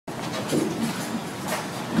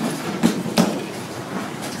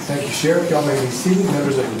you, Sheriff. Y'all may be seated.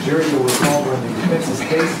 Members of the jury will recall during the defense's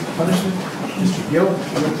case punishment. Mr. Gill, will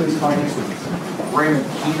you please call next witness? Raymond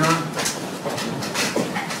Keener.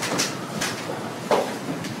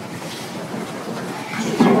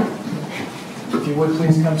 If you would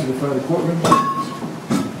please come to the front of the courtroom.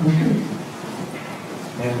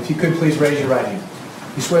 And if you could please raise your right hand.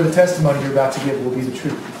 You swear the testimony you're about to give will be the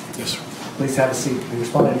truth? Yes, sir. Please have a seat. We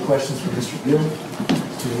respond to any questions from Mr. Gill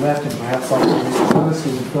to the left and perhaps also Mr. Lewis,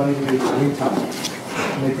 who's in front of you at the meantime.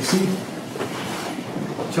 You may proceed.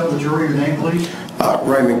 Tell the jury your name, please.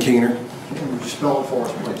 Raymond Keener. Can you spell it for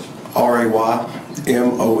us, please? R-A-Y-M-O-N-D.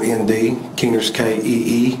 Keener's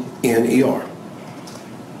K-E-E-N-E-R.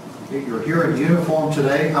 You're here in uniform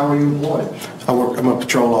today. How are you employed? I'm a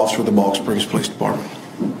patrol officer with the Balch Springs Police Department.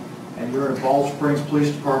 And you're in Balch Springs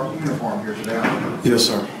Police Department uniform here today, aren't you? Yes,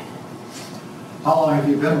 sir. How long have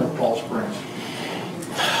you been with Balch Springs?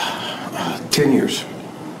 10 years.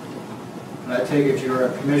 And I take it you're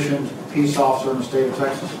a commissioned peace officer in the state of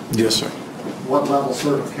Texas? Yes, sir. What level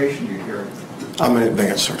certification do you carry? I'm an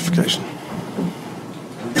advanced certification.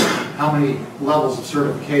 How many levels of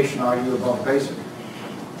certification are you above basic?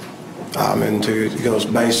 I'm into, it goes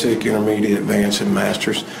basic, intermediate, advanced, and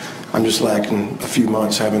masters. I'm just lacking a few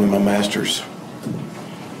months having my masters.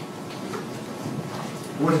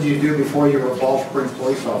 What did you do before you were a Balch Springs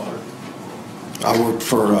police officer? I worked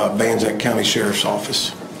for Van Zandt County Sheriff's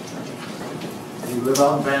Office. Do you live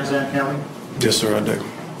out in Van Zandt County? Yes, sir, I do.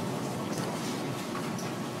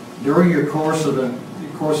 During your course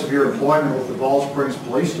of your employment with the Balch Springs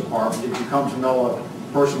Police Department, did you come to know a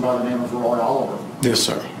person by the name of Roy Oliver? Yes,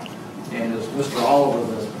 sir. And is Mr. Oliver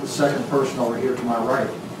the second person over here to my right?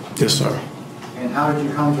 Yes, sir. And how did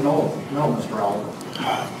you come to know Mr. Oliver?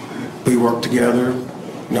 We worked together.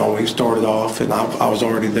 You know, we started off, and I was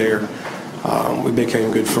already there. We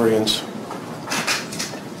became good friends.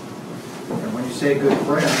 And when you say good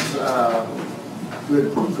friends,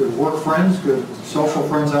 good work friends, good social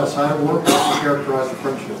friends outside of work, how do you characterize the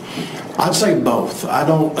friendship? I'd say both. I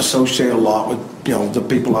don't associate a lot with, the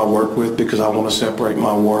people I work with because I want to separate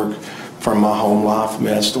my work from my home life. I mean,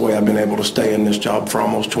 that's the way I've been able to stay in this job for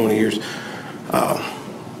almost 20 years.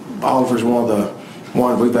 Oliver's one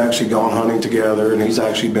we've actually gone hunting together, and he's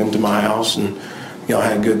actually been to my house and,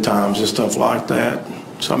 had good times and stuff like that.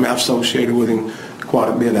 So, I mean, I've associated with him quite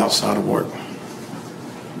a bit outside of work.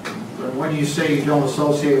 When you say you don't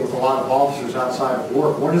associate with a lot of officers outside of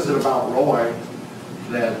work, what is it about Roy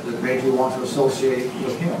that made you want to associate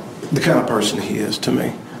with him? The kind of person he is to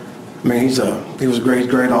me. I mean, he was a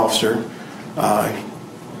great officer. I've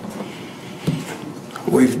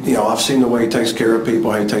seen the way he takes care of people,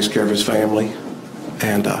 how he takes care of his family,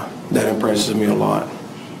 and that impresses me a lot.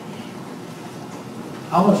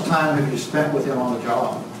 How much time have you spent with him on the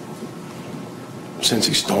job? Since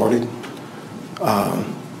he started,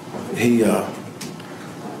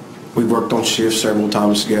 we worked on shifts several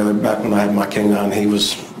times together. Back when I had my canine, he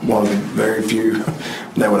was one of the very few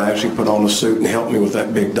that would actually put on a suit and help me with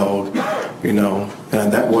that big dog, and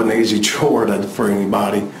that wasn't an easy chore for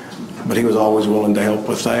anybody, but he was always willing to help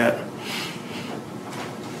with that.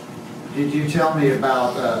 Did you tell me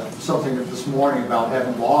about something this morning about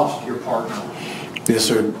having lost your partner? Yes,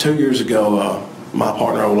 sir. 2 years ago, my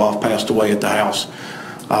partner Olaf passed away at the house.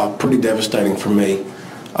 Pretty devastating for me.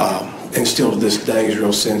 And still to this day is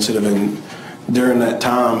real sensitive. And during that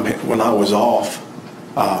time when I was off,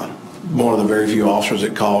 one of the very few officers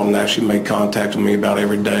that called and actually made contact with me about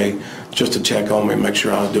every day just to check on me and make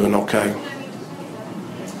sure I was doing okay.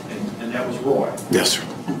 And that was Roy? Yes, sir.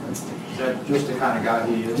 Is that just the kind of guy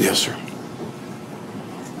he is? Yes, sir.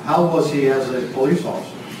 How was he as a police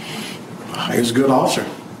officer? He was a good officer.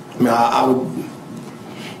 I mean,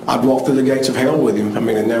 I'd walk through the gates of hell with him. I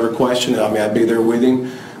mean, I never questioned it. I mean, I'd be there with him.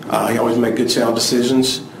 He always made good, sound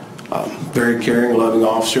decisions. Very caring, loving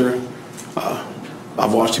officer.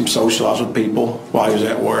 I've watched him socialize with people while he was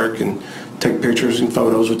at work and take pictures and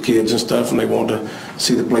photos with kids and stuff, and they wanted to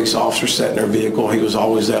see the police officer set in their vehicle. He was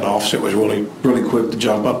always that officer that was really quick to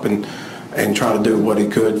jump up and try to do what he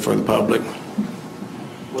could for the public.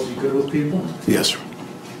 Was he good with people? Yes, sir.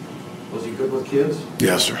 Was he good with kids?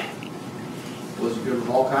 Yes, sir. Was he good with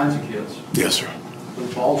all kinds of kids? Yes, sir.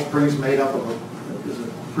 Was Balch Springs made up of a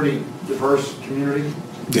pretty diverse community?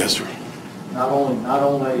 Yes, sir. Not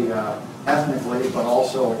only ethnically, but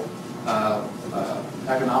also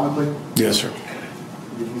economically? Yes, sir.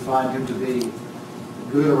 Did you find him to be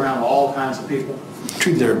good around all kinds of people?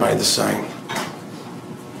 Treated everybody the same.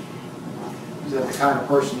 Is that the kind of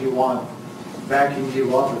person you want backing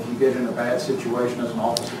you up if you get in a bad situation as an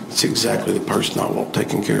officer? It's exactly the person I want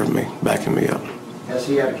taking care of me, backing me up. Has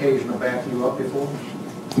he had occasion to back you up before?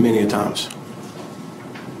 many a times.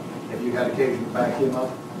 Have you had occasion to back him up?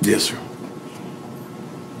 Yes, sir.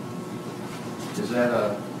 Is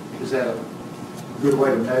that a good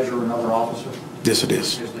way to measure another officer? Yes, it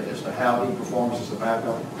is. As to how he performs as a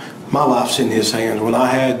backup? My life's in his hands.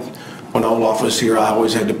 When Olaf was here, I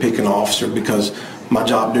always had to pick an officer because my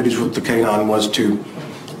job duties with the K-9 was to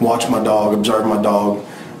watch my dog, observe my dog,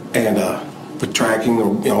 and with tracking,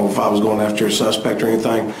 or if I was going after a suspect or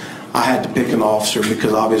anything, I had to pick an officer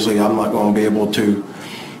because obviously I'm not going to be able to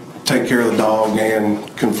take care of the dog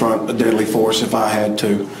and confront a deadly force if I had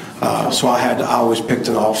to. So I always picked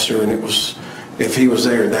an officer, and if he was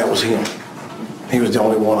there, that was him. He was the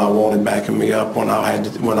only one I wanted backing me up when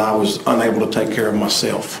I was unable to take care of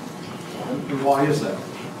myself. And why is that?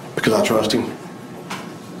 Because I trust him.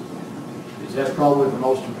 Is that probably the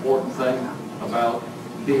most important thing about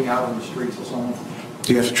being out on the streets with someone?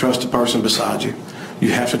 You have to trust the person beside you.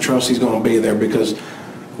 You have to trust he's going to be there, because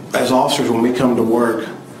as officers, when we come to work,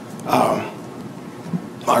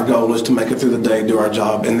 our goal is to make it through the day, do our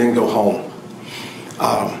job, and then go home.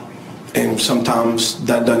 And sometimes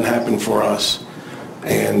that doesn't happen for us.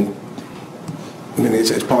 And I mean,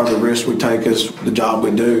 it's part of the risk we take as the job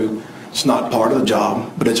we do. It's not part of the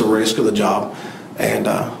job, but it's a risk of the job. And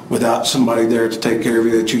without somebody there to take care of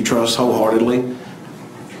you that you trust wholeheartedly,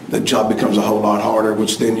 the job becomes a whole lot harder,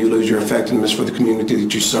 which then you lose your effectiveness for the community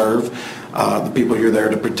that you serve, the people you're there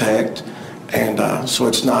to protect. And so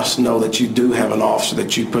it's nice to know that you do have an officer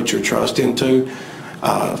that you put your trust into.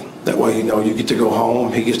 That way you get to go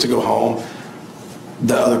home, he gets to go home.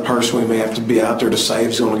 The other person we may have to be out there to save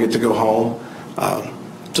is going to get to go home.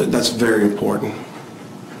 So that's very important.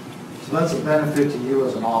 So that's a benefit to you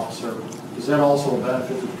as an officer. Is that also a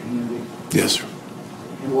benefit to the community? Yes, sir.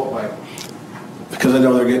 In what way? Because I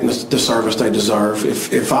know they're getting the service they deserve.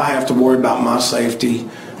 If I have to worry about my safety,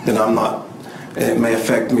 then I'm not, and it may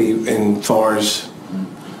affect me in far as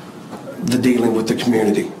the dealing with the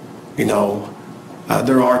community.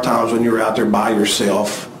 There are times when you're out there by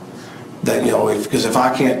yourself that, because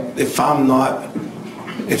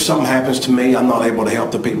if something happens to me, I'm not able to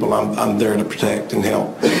help the people I'm there to protect and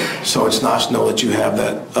help. So it's nice to know that you have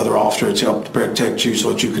that other officer that's helped to protect you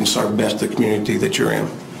so that you can serve best the community that you're in.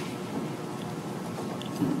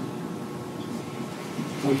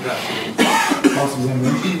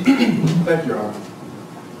 Thank you, Your Honor.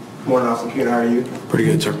 Good morning, Officer Ken. How are you? Pretty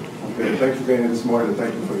good, sir. Good. Thank you for being here this morning, and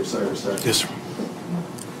thank you for your service, sir. Yes, sir.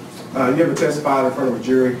 You ever testified in front of a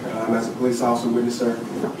jury as a police officer witness, sir?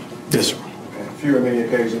 Yes, sir. Okay. Few or many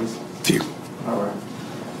occasions? Few. All right.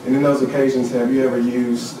 And in those occasions, have you ever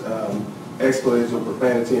used expletives or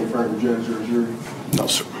profanity in front of a judge or a jury? No,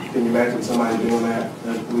 sir. Can you imagine somebody doing that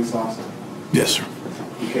as a police officer? Yes, sir.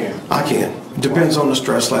 You can? I can. Depends on the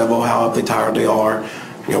stress level, how up they tired they are,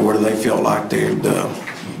 where do they feel like the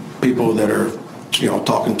people that are,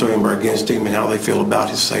 talking to him or against him, and how they feel about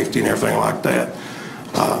his safety and everything like that.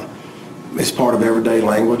 It's part of everyday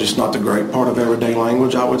language. It's not the great part of everyday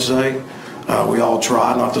language, I would say. We all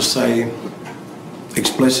try not to say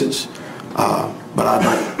explicits, but I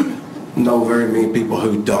don't know very many people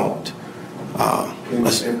who don't.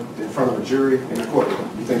 In front of a jury in a courtroom,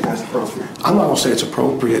 you think that's appropriate? I'm not going to say it's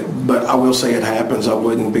appropriate, but I will say it happens. I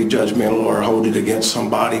wouldn't be judgmental or hold it against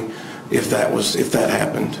somebody if that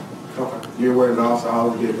happened. Okay. You're aware that Officer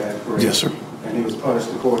Olive did that, correct? Yes, sir. And he was punished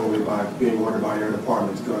accordingly by being ordered by your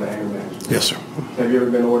department to go to anger management? Yes, sir. Have you ever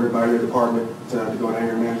been ordered by your department to go to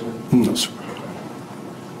anger management? No, sir.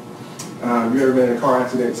 You ever been in a car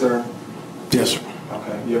accident, sir? Yes, sir.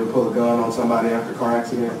 Okay. You ever pull a gun on somebody after a car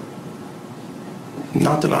accident?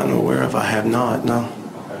 Not that I'm aware of. I have not, no.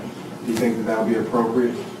 Okay. Do you think that would be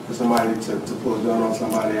appropriate for somebody to pull a gun on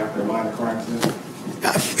somebody after a minor car accident?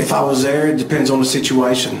 If I was there, it depends on the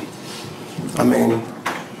situation. I mean,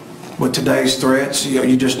 with today's threats,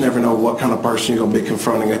 you just never know what kind of person you're going to be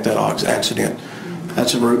confronting at that accident.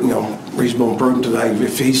 That's a reasonable and prudent today.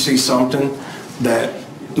 If he sees something that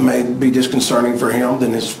may be disconcerting for him,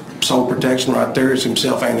 then his sole protection right there is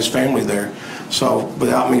himself and his family there. So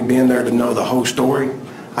without me being there to know the whole story,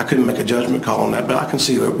 I couldn't make a judgment call on that, but I can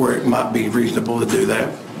see where it might be reasonable to do that.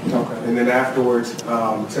 Okay. And then afterwards,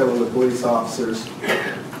 telling the police officers,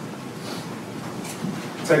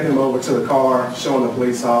 taking them over to the car, showing the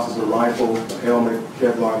police officers a rifle, a helmet,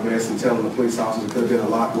 Kevlar vest, and telling the police officers it could have been a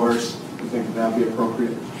lot worse. You think that would be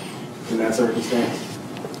appropriate in that circumstance?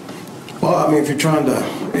 Well, I mean,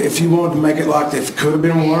 if you wanted to make it like it could have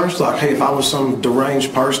been worse, like, hey, if I was some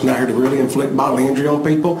deranged person out here to really inflict bodily injury on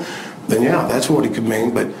people, then yeah, that's what it could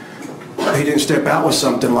mean. But he didn't step out with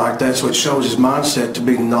something like that, so it shows his mindset to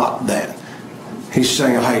be not that. He's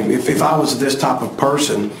saying, hey, if I was this type of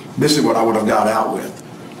person, this is what I would have got out with.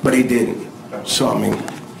 but he didn't. So, I mean,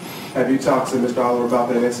 Have you talked to Mr. Oliver about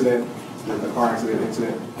that incident, the car accident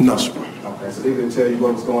incident? no, sir. Okay, so he didn't tell you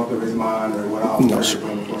what was going through his mind or what No, officers sir. were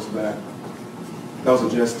doing in the course of that? Those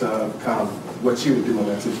are just kind of what you would do in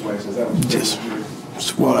that situation, is that what you think? Yes,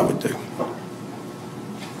 it's what I would do.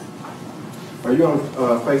 Are you on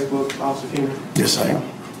Facebook, Officer Keener? Yes, I am.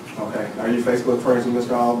 Okay, are you Facebook friends with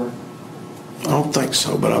Mr. Oliver? I don't think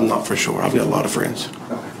so, but I'm not for sure. I've got a lot of friends.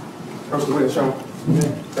 Okay. First the witness, Sean.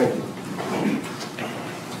 Thank you.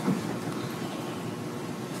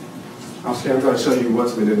 Officer, I'm going to show you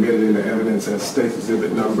what's been admitted into evidence as State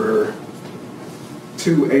Exhibit number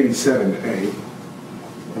 287A.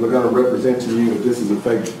 We're going to represent to you that this is a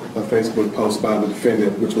Facebook post by the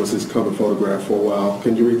defendant, which was his cover photograph for a while.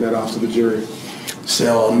 Can you read that off to the jury?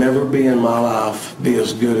 So I'll never be in my life be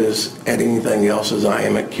as good as at anything else as I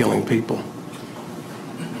am at killing people.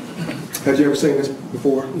 Had you ever seen this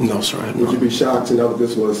before? No, sir, I have Would you not. be shocked to know that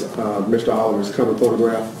this was Mr. Oliver's cover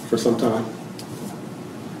photograph for some time?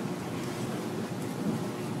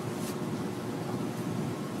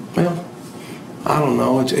 Well, I don't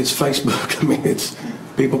know. It's Facebook. I mean, it's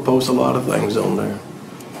people post a lot of things on there.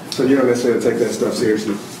 So you don't necessarily take that stuff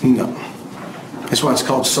seriously? No. That's why it's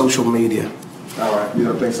called social media. All right. You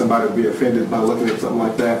don't think somebody would be offended by looking at something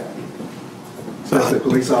like that? Especially a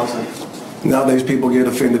police officer? Nowadays, people get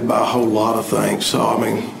offended by a whole lot of things. So, I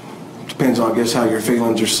mean, depends on, I guess, how your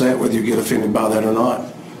feelings are set, whether you get offended by that or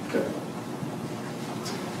not. Okay.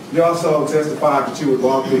 You also testified that you would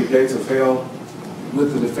walk through the gates of hell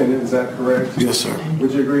with the defendant, is that correct? Yes, sir.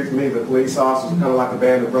 Would you agree with me that police officers are kind of like a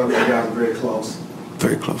band of brothers, you guys are very close?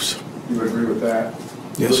 Very close. You would agree with that?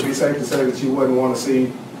 Yes, Would it be sir. safe to say that you wouldn't want to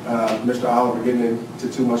see Mr. Oliver getting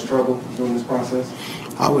into too much trouble during this process?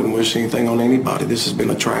 I wouldn't wish anything on anybody. This has been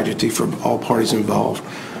a tragedy for all parties involved.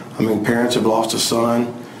 I mean, parents have lost a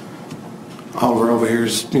son. Oliver over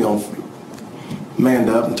here's, manned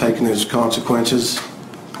up and taken his consequences.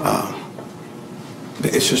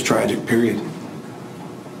 It's just tragic, period.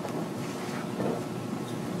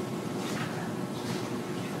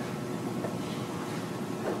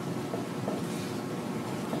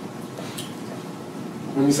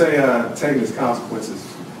 When you say taking his consequences,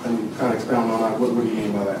 and you kind of expound on that, what do you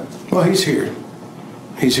mean by that? Well, he's here.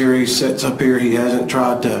 He's here. He sits up here. He hasn't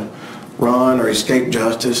tried to run or escape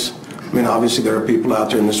justice. I mean, obviously there are people out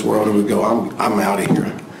there in this world who would go, I'm out of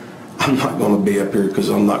here. I'm not going to be up here because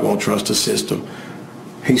I'm not going to trust the system.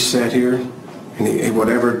 He's sat here, and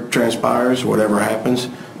whatever transpires, whatever happens,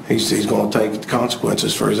 he's going to take the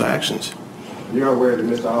consequences for his actions. You're aware that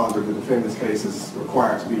Mr. Oliver, the defendant's case, is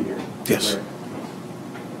required to be here? Yes. Right.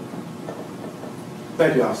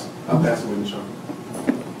 Thank you, officer. I'll pass it with you, Sean.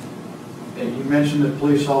 And you mentioned that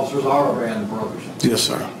police officers are a band of brothers. Yes,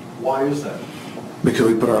 sir. Why is that? Because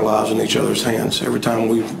we put our lives in each other's hands. Every time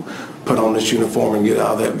we put on this uniform and get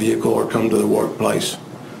out of that vehicle or come to the workplace,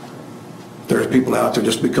 there's people out there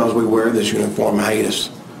just because we wear this uniform hate us.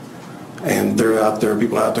 And there are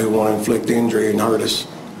people out there who want to inflict injury and hurt us.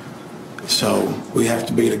 So we have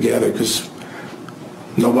to be together because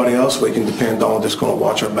nobody else we can depend on that's going to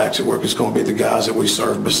watch our backs at work. It's going to be the guys that we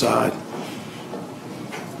serve beside.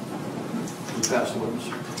 You pass the witness.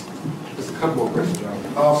 Just a couple more questions, John.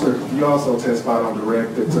 Officer, you also testified on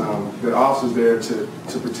direct that that officers there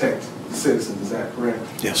to protect the citizens. Is that correct?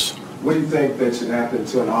 Yes. What do you think that should happen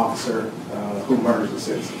to an officer who murders a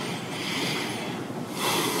citizen?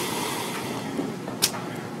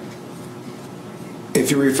 If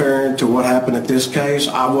you're referring to what happened at this case,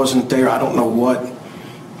 I wasn't there. I don't know what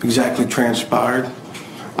exactly transpired.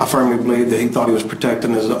 I firmly believe that he thought he was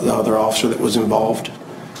protecting the other officer that was involved.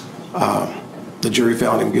 The jury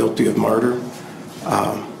found him guilty of murder.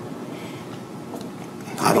 I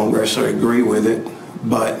don't necessarily agree with it,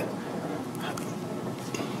 but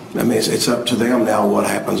I mean, it's up to them now what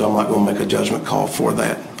happens. I'm not going to make a judgment call for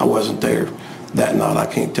that. I wasn't there that night. I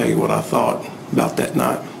can't tell you what I thought about that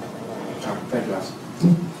night. All right, thank you, officer.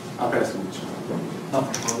 I'll pass it with you.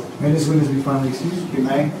 May this witness be finally excused? You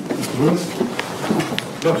may. Mr.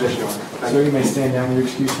 Lewis? No objection, Your Honor. Thank Sir, you. you may stand down. You're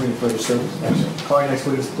excused from any further service. Call your next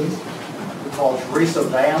witness, please. We call Teresa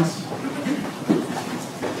Vance.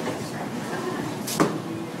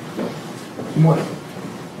 Good morning.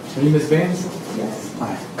 Are you Ms. Vance? Yes.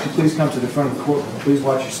 Hi. Could you please come to the front of the courtroom? Please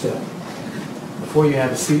watch your step. Before you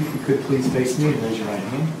have a seat, if you could please face me and raise your right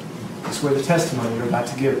hand. I swear the testimony you're about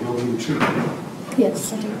to give will be the truth. Yes,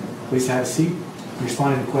 sir. Please have a seat.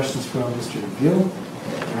 Responding to questions from Mr. Beal,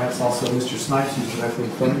 perhaps also Mr. Snipes, who's directly in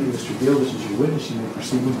front of you. Mr. Beal, this is your witness. You may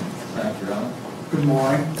proceed with me. Thank you, Your Honor. Good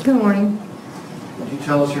morning. Good morning. Would you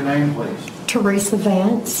tell us your name, please? Teresa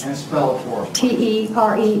Vance, And spell it for us.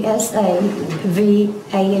 Teresavance,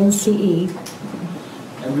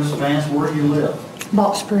 And Ms. Vance, where do you live?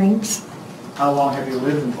 Balch Springs. How long have you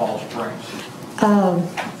lived in Balch Springs?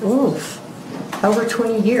 Over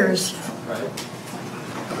 20 years. Okay.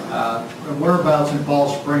 And whereabouts in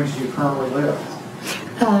Balch Springs do you currently live?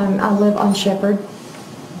 I live on Shepherd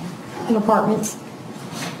in apartments.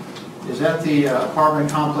 Is that the apartment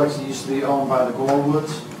complex that used to be owned by the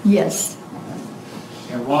Gorewoods? Yes.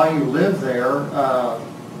 And while you lived there,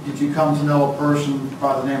 did you come to know a person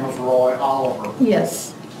by the name of Roy Oliver?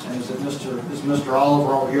 Yes. And is Mr.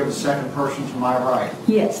 Oliver over here the second person to my right?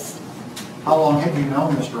 Yes. How long have you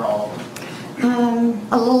known Mr. Oliver?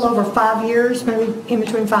 A little over 5 years, maybe in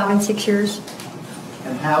between 5 and 6 years.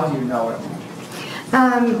 And how do you know him?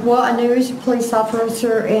 Well, I knew he was a police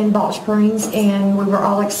officer in Balch Springs, and we were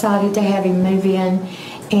all excited to have him move in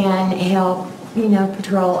and help,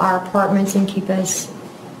 patrol our apartments and keep us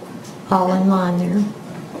all in line there.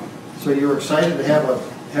 So you were excited to have a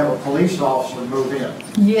police officer move in?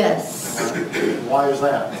 Yes. Why is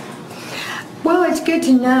that? Well, it's good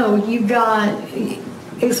to know you've got,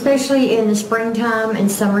 especially in the springtime and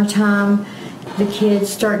summertime, the kids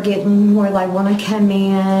start getting where they want to come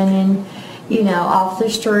in and, off the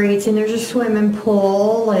streets, and there's a swimming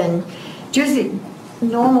pool and just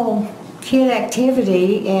normal kid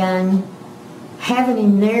activity, and having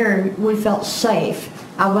him there, we felt safe.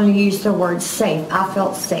 I want to use the word safe. I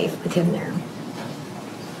felt safe with him there.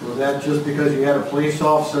 Was that just because you had a police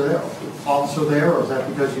officer there, or was that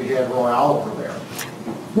because you had Roy Oliver there?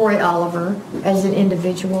 Roy Oliver as an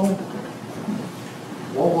individual.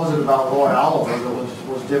 What was it about Roy Oliver that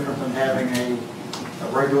was different than having a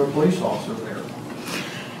regular police officer there?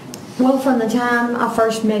 Well, from the time I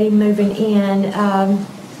first met him moving in,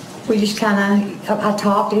 we just I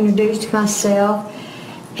talked, introduced myself,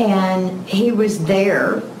 and he was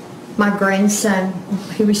there. My grandson,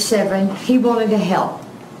 he was 7, he wanted to help.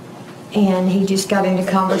 And he just got into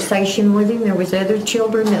conversation with him. There was other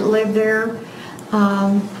children that lived there.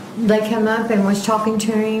 They come up and was talking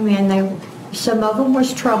to him, and some of them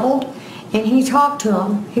was troubled, and he talked to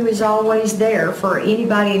them. He was always there for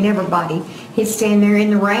anybody and everybody. He'd stand there in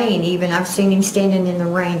the rain even. I've seen him standing in the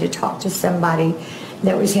rain to talk to somebody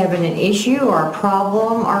that was having an issue or a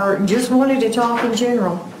problem or just wanted to talk in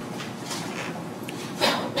general.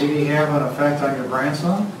 Did he have an effect on your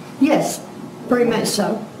grandson? Yes, very much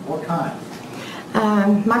so. What kind?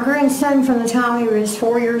 My grandson, from the time he was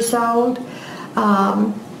 4 years old,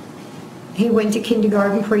 he went to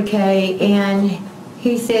kindergarten, pre-K, and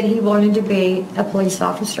he said he wanted to be a police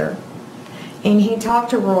officer. And he talked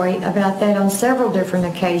to Roy about that on several different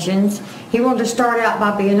occasions. He wanted to start out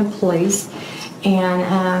by being a police,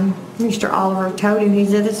 and Mr. Oliver told him, he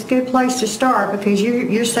said, it's a good place to start because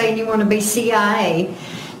you're saying you want to be CIA.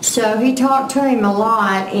 So he talked to him a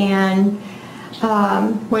lot, and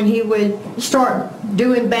when he would start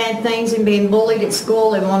doing bad things and being bullied at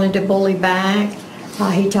school and wanted to bully back,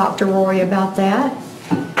 he talked to Roy about that,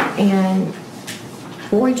 and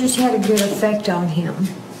Roy just had a good effect on him.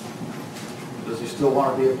 Does he still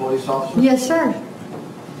want to be a police officer? Yes, sir.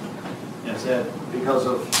 Is that because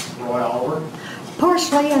of Roy Oliver?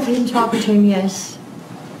 Partially, I've been talking to him, yes.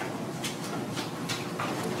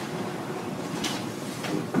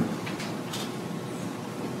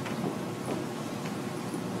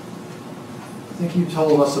 I think you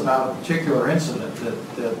told us about a particular incident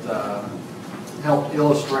that helped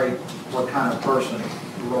illustrate what kind of person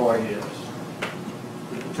Roy is.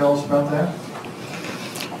 Could you tell us about that?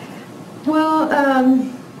 Well,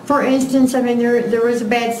 for instance, I mean, there was a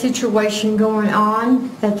bad situation going on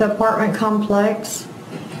at the apartment complex,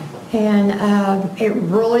 and it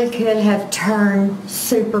really could have turned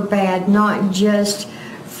super bad, not just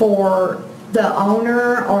for the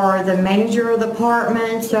owner or the manager of the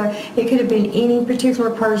apartment. So it could have been any particular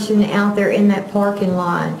person out there in that parking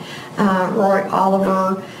lot. Roy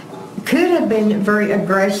Oliver could have been very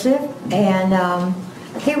aggressive, and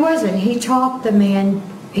he wasn't. He talked to the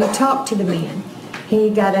man. He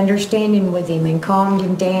got understanding with him and calmed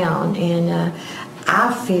him down, and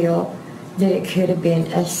I feel that it could have been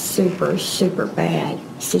a super, super bad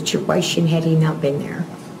situation had he not been there.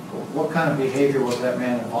 What kind of behavior was that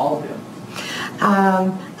man involved in?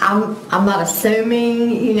 I'm not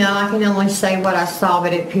assuming, I can only say what I saw,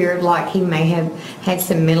 but it appeared like he may have had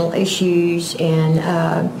some mental issues,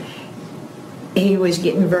 and he was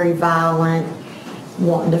getting very violent,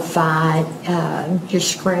 wanting to fight,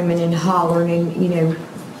 just screaming and hollering and,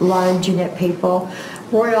 lunging at people.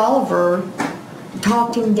 Roy Oliver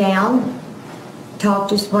talked him down, talked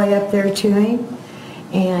his way up there to him,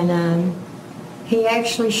 and he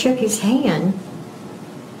actually shook his hand.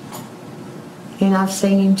 And I've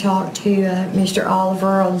seen him talk to Mr.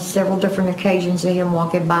 Oliver on several different occasions of him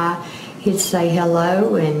walking by. He'd say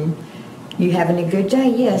hello and, "You having a good day?"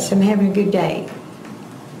 "Yes, I'm having a good day."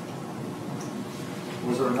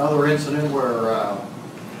 Was there another incident where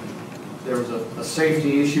there was a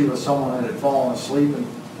safety issue with someone that had fallen asleep in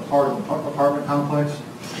a part of the apartment complex?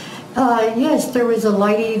 Yes, there was a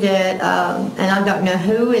lady that, and I don't know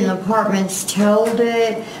who in the apartments told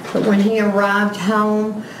it, but when he arrived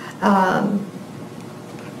home,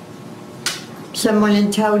 someone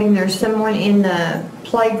had told him there's someone in the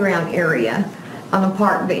playground area on a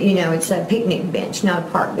park, but you know, it's a picnic bench, not a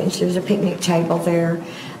park bench. There's a picnic table there.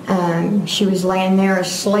 She was laying there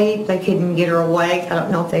asleep. They couldn't get her awake. I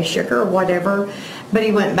don't know if they shook her or whatever, but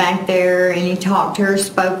he went back there and he talked to her,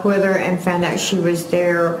 spoke with her, and found out she was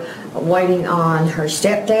there waiting on her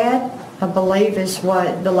stepdad, I believe is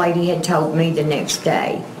what the lady had told me the next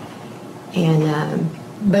day. And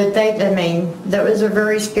but I mean, that was a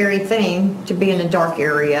very scary thing to be in a dark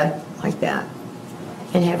area like that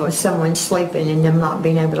and have someone sleeping and them not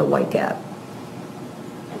being able to wake up.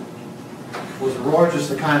 Was Roy just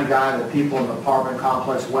the kind of guy that people in the apartment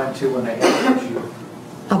complex went to when they had an issue?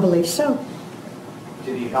 I believe so.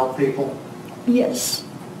 Did he help people? Yes.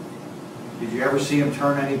 Did you ever see him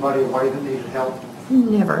turn anybody away that needed help?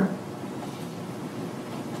 Never.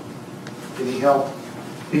 Did he help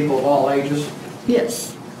people of all ages?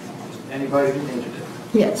 Yes. Anybody that needed it?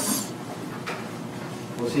 Yes.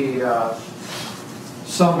 Was he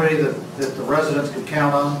somebody that the residents could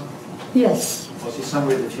count on? Yes. Was he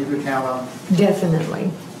somebody that you could count on?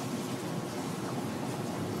 Definitely.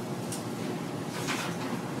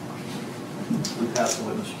 We pass the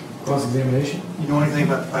witness. Cross-examination? You know anything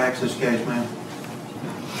about the facts of this case, ma'am?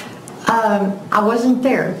 I wasn't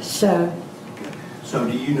there, so So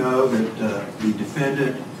do you know that the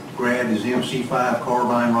defendant grabbed his MC5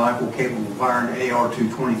 carbine rifle capable of firing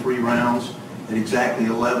AR-223 rounds at exactly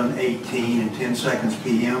 11:18 and 10 seconds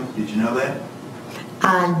p.m.? Did you know that?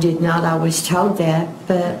 I did not. I was told that,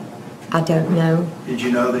 but I don't know. Did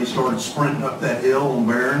you know that he started sprinting up that hill on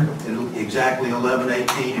Barron at exactly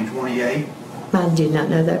 11:18 and 28? I did not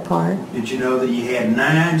know that part. Did you know that he had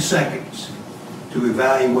 9 seconds to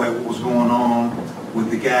evaluate what was going on with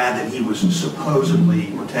the guy that he was supposedly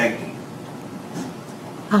protecting?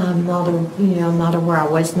 I'm not, I'm not aware. I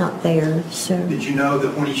was not there, so. Did you know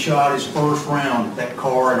that when he shot his first round, that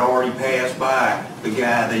car had already passed by the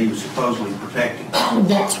guy that he was supposedly protecting?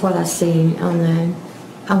 That's what I see on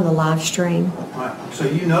the live stream. Right. So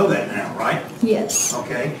you know that now, right? Yes.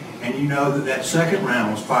 Okay. And you know that that second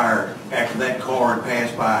round was fired after that car had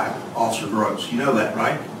passed by Officer Gross. You know that,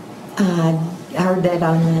 right? I heard that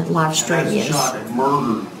on the live And stream, that's the yes. shot that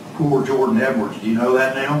murdered poor Jordan Edwards. Do you know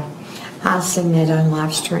that now? I seen that on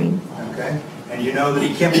live stream. Okay. And you know that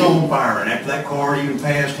he kept on firing after that car even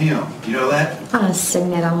passed him. Do you know that? I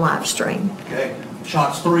seen that on live stream. Okay.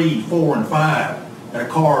 Shots 3, 4, and 5 at a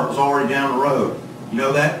car that was already down the road. You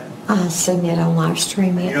know that? I seen that on live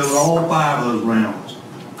stream, You know that yes. all 5 of those rounds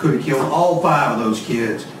could have killed all 5 of those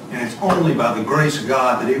kids, and it's only by the grace of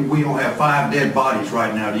God that we don't have 5 dead bodies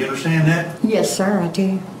right now. Do you understand that? Yes, sir, I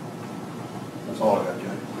do. That's all I got,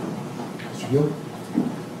 Judge. Mr. Gill?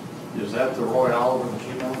 Is that the Roy Oliver that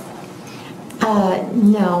you know?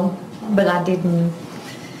 No, but I didn't.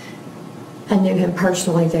 I knew him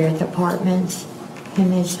personally there at the apartments,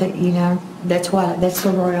 and it's that, that's the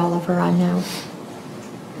Roy Oliver I know.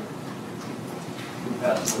 We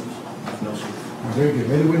pass the witness. No, sir. Very good.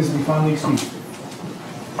 May the witness be finally excused.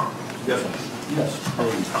 Yes, sir.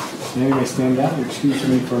 Yes. Now you may stand down. You're excused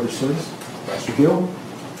from any further service. Mr. Gill?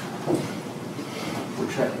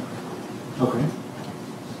 We're checking. Okay.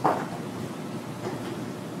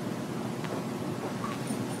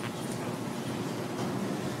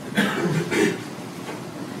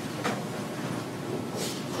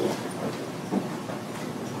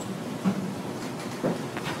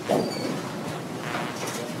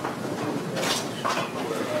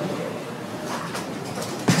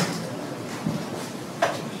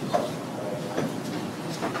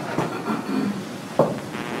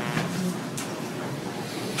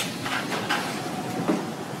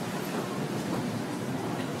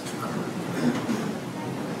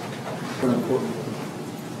 Front of the court.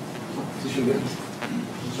 Is this your witness?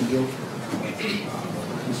 Mr. Gill?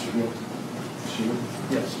 Mr. Gill? Mr. Gill?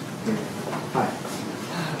 Yes. Very good. Hi.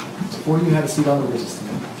 Before you have a seat on the witness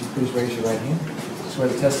stand, if you please raise your right hand. Swear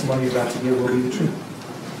the testimony you're about to give will be the truth.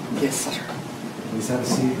 Yes, sir. Please have a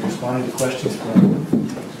seat and respond to questions from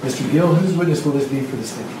Mr. Gill. Whose witness will this be for the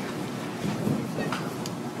state?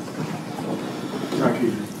 Dr.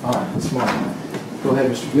 Hughes. All right, smart. Go ahead,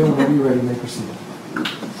 Mr. Gill, whenever you're ready, you may proceed.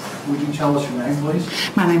 Would you tell us your name, please?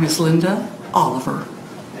 My name is Linda Oliver,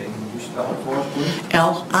 Okay, can you spell it for us, please?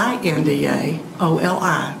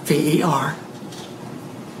 Lindaoliver.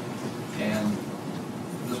 And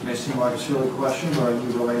this may seem like a silly question, but are you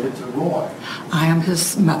related to Roy? I am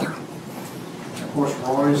his mother. Of course,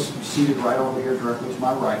 Roy is seated right over here directly to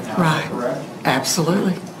my right now, Right. is that correct?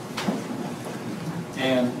 Absolutely.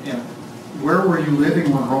 And where were you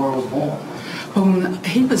living when Roy was born? When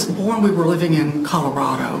he was born, we were living in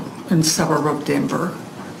Colorado, in the suburb of Denver,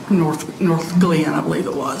 North Glen, I believe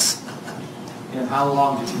it was. And how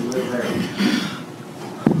long did you live there?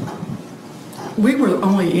 We were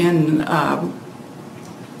only in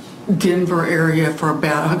Denver area for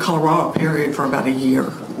about, Colorado period for about a year.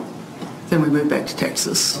 Then we moved back to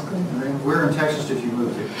Texas. Okay. And then where in Texas did you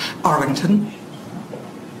move to? Arlington.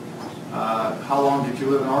 How long did you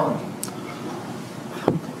live in Arlington?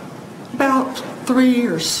 About 3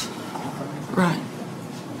 years. Right.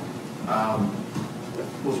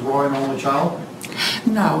 Was Roy an only child?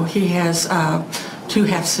 No, he has 2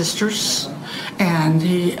 half-sisters, and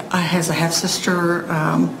he has a half-sister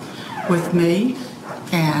with me,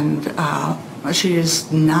 and she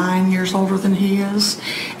is 9 years older than he is,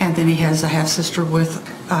 and then he has a half-sister with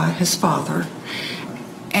his father.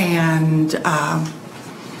 And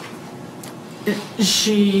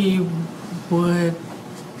she would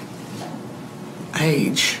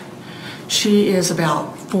age. She is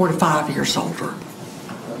about 4 to 5 years older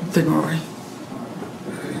than Roy.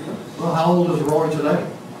 Well, how old is Roy today?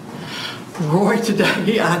 Roy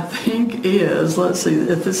today, I think, is, let's see,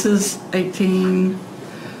 if this is 18,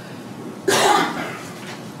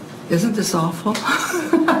 isn't this awful?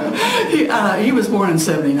 He was born in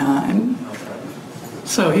 79,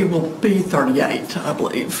 so he will be 38, I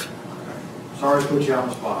believe. Sorry to put you on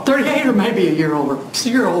the spot. 38 or maybe a year older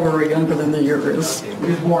or younger than the year is. He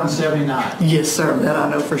was born in 79 Yes, sir, that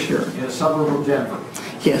I know for sure. in a suburb of Denver.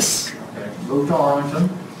 Yes, Okay. Moved to Arlington,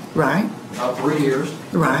 right, about 3 years,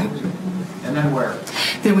 right. and then where?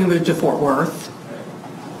 Then we moved to Fort Worth.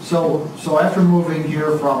 So after moving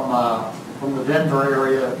here from the Denver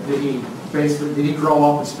area, did he grow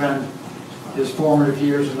up and spend his formative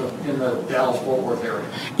years in the Dallas-Fort Worth area?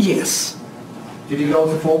 Yes, Did he go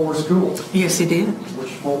to Fort Worth School? yes he did.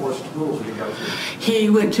 Which Fort Worth schools did he go to? He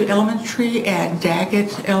went to elementary at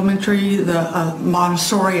Daggett Elementary, the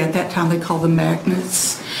Montessori, at that time they called them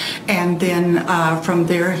Magnets. And then from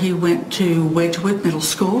there he went to Wedgwood Middle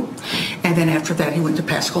School. And then after that he went to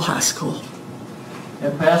Pascal High School.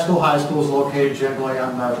 And Pascal High School is located generally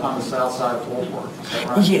on the south side of Fort Worth, is that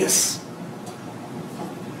right? Yes.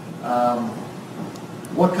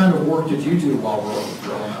 What kind of work did you do while Roy was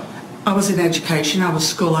growing up? I was in education. I was a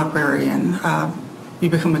school librarian. You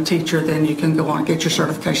become a teacher, then you can go on and get your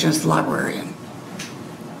certification as a librarian.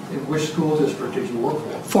 In which school district did you work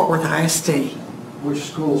for? Fort Worth ISD. Which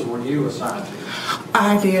schools were you assigned to?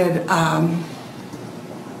 I did,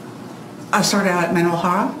 I started out at Mount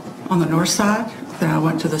O'Hara on the north side. Then I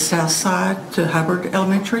went to the south side to Hubbard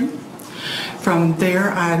Elementary. From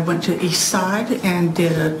there, I went to East Side and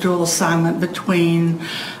did a dual assignment between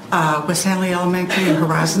West Hanley Elementary and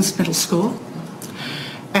Horizons Middle School.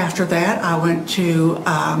 After that, I went to,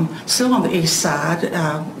 still on the East Side,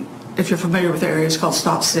 if you're familiar with the area, it's called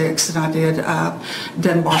Stop 6, and I did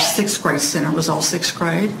Dunbar 6th grade center. It was all 6th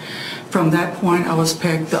grade. From that point, I was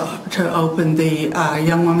pegged to open the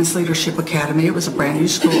Young Women's Leadership Academy. It was a brand new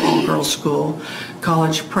school, all-girls school,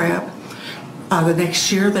 college prep. The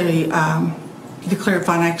next year, they declared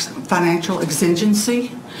financial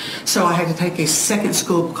exigency, so I had to take a second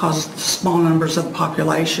school because of the small numbers of the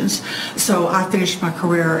populations. So I finished my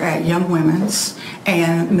career at Young Women's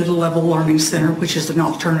and Middle Level Learning Center, which is an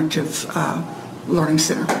alternative learning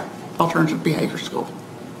center, alternative behavior school.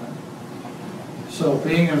 So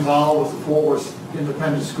being involved with the Fort Worth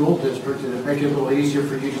Independent School District, did it make it a little easier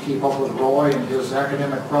for you to keep up with Roy and his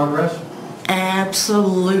academic progress?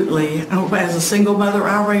 Absolutely. As a single mother,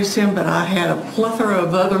 I raised him, but I had a plethora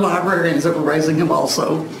of other librarians that were raising him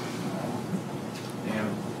also.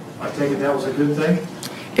 And I take it that was a good thing?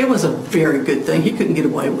 It was a very good thing. He couldn't get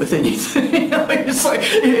away with anything. It's like,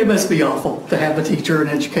 it must be awful to have a teacher and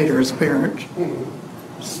educator as a parent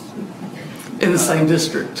in the same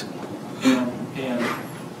district. And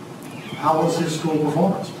how was his school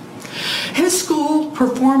performance? His school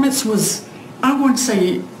performance was, I wouldn't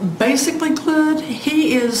say basically good.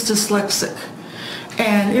 He is dyslexic,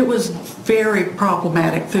 and it was very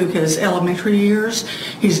problematic through his elementary years.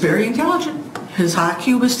 He's very intelligent. His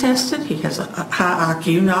IQ was tested. He has a high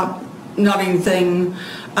IQ, not anything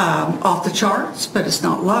off the charts, but it's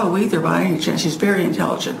not low either by any chance. He's very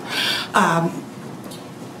intelligent.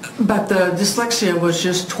 But the dyslexia was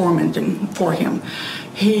just tormenting for him.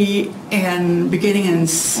 Beginning in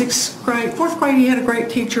 6th grade, 4th grade, he had a great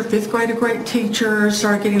teacher. 5th grade, a great teacher.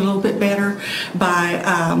 Started getting a little bit better.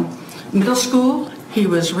 By middle school, he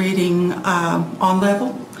was reading on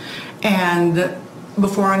level. And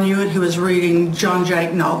before I knew it, he was reading John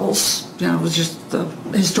Jake novels. You know, it was just the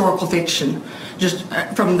historical fiction. Just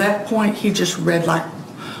from that point, he just read like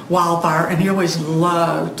wildfire, and he always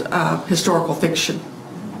loved historical fiction.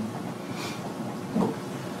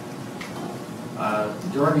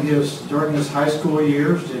 During his high school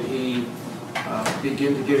years, did he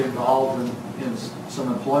begin to get involved in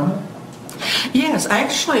some employment? Yes,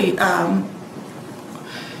 actually,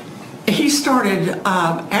 he started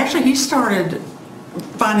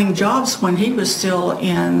finding jobs when he was still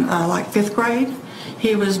in like 5th grade.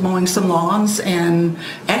 He was mowing some lawns, and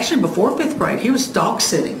actually before 5th grade, he was dog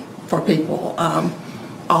sitting for people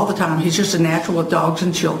all the time. He's just a natural with dogs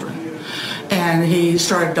and children. And he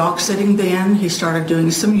started dog sitting then. He started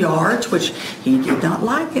doing some yards, which he did not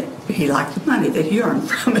like it. He liked the money that he earned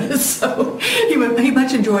from it. So he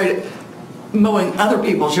much enjoyed mowing other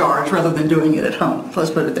people's yards rather than doing it at home.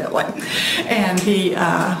 Let's put it that way. And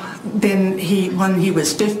when he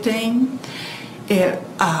was 15,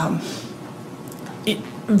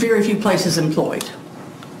 very few places employed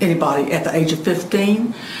anybody at the age of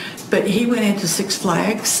 15. But he went into Six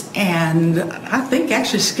Flags, and I think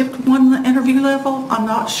actually skipped one interview level. I'm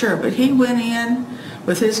not sure, but he went in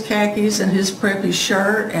with his khakis and his preppy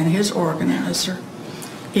shirt and his organizer.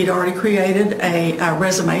 He'd already created a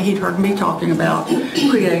resume. He'd heard me talking about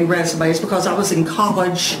creating resumes because I was in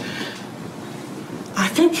college. I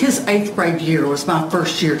think his 8th grade year was my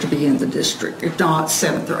first year to be in the district, if not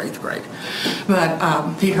 7th or 8th grade.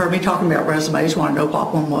 But he heard me talking about resumes, wanted to know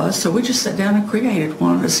what one was, so we just sat down and created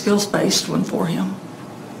one, a skills-based one for him.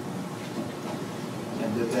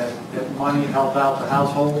 And did that money help out the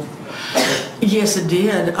household? Yes, it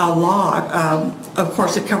did, a lot. Of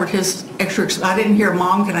course, it covered his extra. I didn't hear,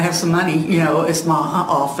 "Mom, can I have some money?" You know, it's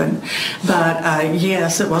often. But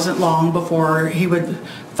yes, it wasn't long before he would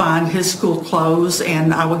find his school clothes,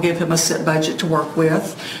 and I would give him a set budget to work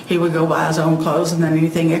with. He would go buy his own clothes, and then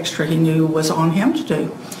anything extra he knew was on him to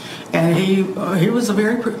do. And he was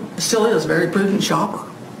still is a very prudent shopper.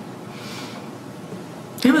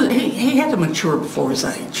 He had to mature before his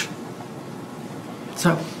age.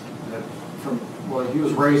 So. Well, he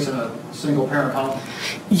was raised in a single-parent home?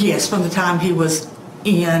 Yes, from the time he was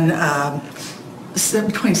in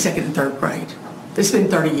between 2nd and 3rd grade. It's been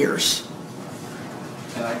 30 years.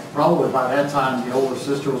 And probably by that time, the older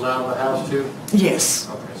sister was out of the house too? Yes.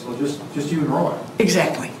 Okay, so just you and Roy?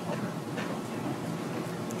 Exactly.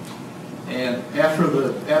 Okay. And after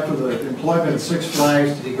the employment at Six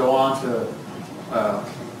Flags, did he go on to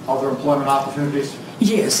other employment opportunities?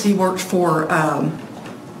 Yes, he worked for,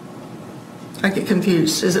 I get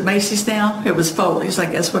confused. Is it Macy's now? It was Foley's, I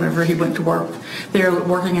guess, whenever he went to work. They're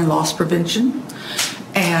working in loss prevention.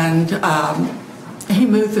 And he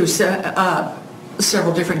moved through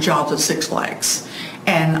several different jobs at Six Flags.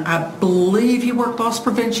 And I believe he worked loss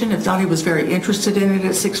prevention. If not, he was very interested in it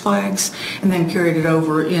at Six Flags, and then carried it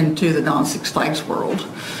over into the non-Six Flags world.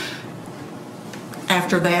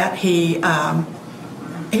 After that, he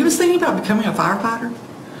was thinking about becoming a firefighter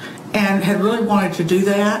and had really wanted to do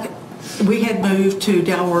that. We had moved to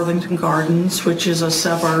Dalworthington Gardens, which is a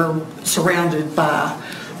suburb surrounded by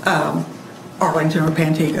Arlington or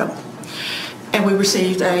Pantego. And we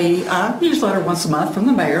received a newsletter once a month from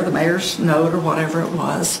the mayor's note or whatever it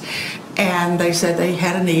was. And they said they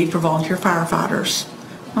had a need for volunteer firefighters.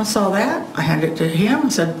 I saw that. I handed it to him. I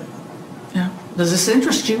said, does this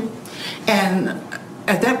interest you? And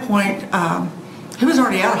at that point, he was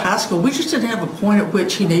already out of high school. We just didn't have a point at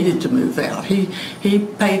which he needed to move out. He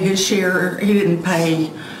paid his share. He didn't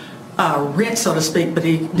pay rent, so to speak, but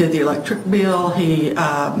he did the electric bill.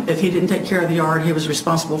 If he didn't take care of the yard, he was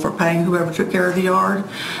responsible for paying whoever took care of the yard.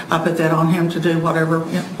 I put that on him to do whatever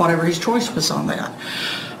his choice was on that.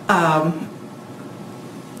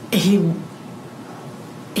 He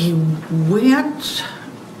went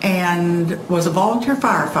and was a volunteer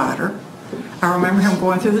firefighter. I remember him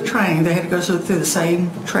going through the training. They had to go through the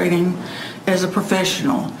same training as a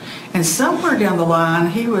professional. And somewhere down the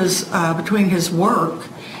line, he was between his work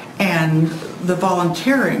and the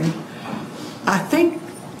volunteering, I think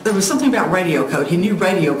there was something about radio code. He knew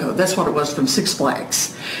radio code. That's what it was from Six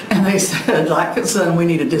Flags. And they said, like, son, we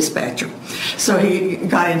need a dispatcher. So he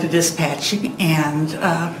got into dispatching and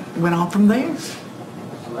went on from there.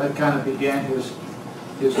 So that kind of began his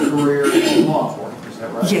career in law enforcement, is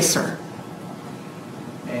that right? Yes, sir.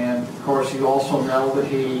 And of course, you also know that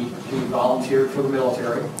he volunteered for the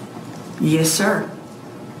military. Yes, sir.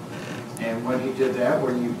 And when he did that,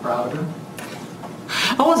 were you proud of him?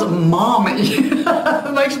 I was a mommy.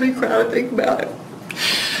 It makes me proud to think about it.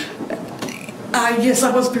 Yes,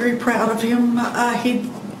 I was very proud of him. He'd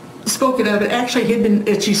spoken of it. Actually, he'd been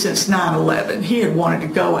itchy since 9/11. He had wanted to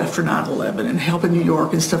go after 9/11 and help in New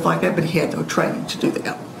York and stuff like that, but he had no training to do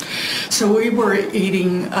that. So we were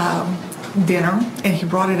eating dinner, and he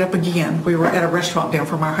brought it up again. We were at a restaurant down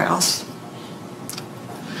from our house.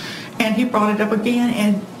 And he brought it up again,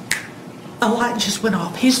 and a light just went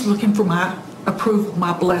off. He's looking for my approval,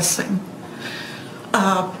 my blessing.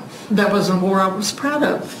 That wasn't more I was proud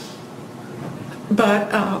of.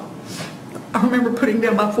 But I remember putting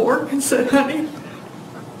down my fork and said, honey,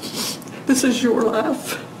 this is your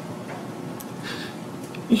life.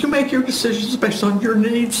 You make your decisions based on your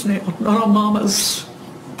needs now, not on mama's.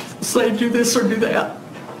 Say do this or do that.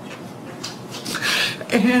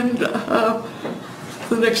 And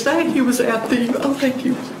the next day he was at the, oh thank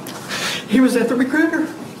you, he was at the recruiter.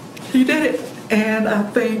 He did it. And I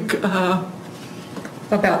think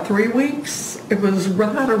about 3 weeks, it was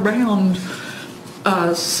right around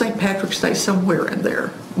St. Patrick's Day, somewhere in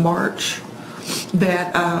there, March,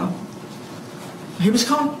 that he was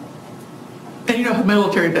called. And you know how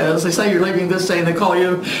military does. They say you're leaving this day and they call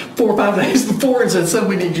you 4 or 5 days before and said, son,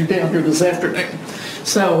 we need you down here this afternoon.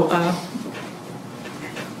 So,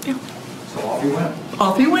 yeah. So off you went.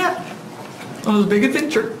 Off he went. It was a big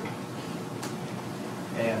adventure.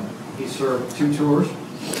 And he served 2 tours.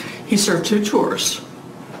 He served 2 tours.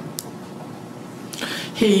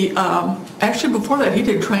 He, actually before that, he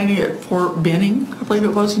did training at Fort Benning, I believe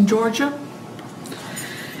it was, in Georgia.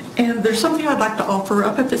 And there's something I'd like to offer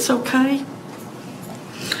up, if it's okay.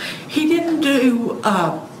 He didn't do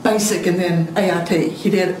basic and then AIT. He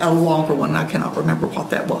did a longer one. I cannot remember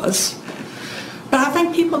what that was. But I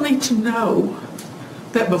think people need to know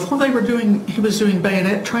that before he was doing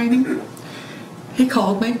bayonet training, he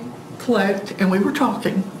called me, collect, and we were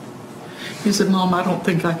talking. He said, Mom, I don't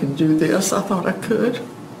think I can do this. I thought I could.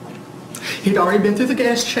 He'd already been through the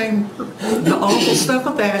gas chamber, the awful stuff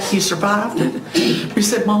of that. He survived it. He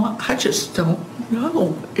said, Mama, I just don't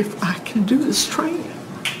know if I can do this training.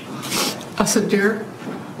 I said, dear,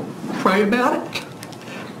 pray about it.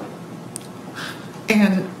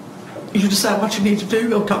 And you decide what you need to do.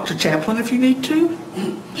 Go talk to chaplain if you need to.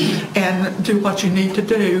 And do what you need to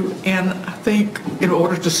do. And I think in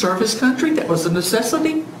order to serve his country, that was a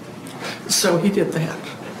necessity. So he did that.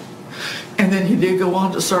 And then he did go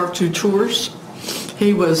on to serve 2 tours.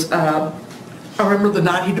 He was, I remember the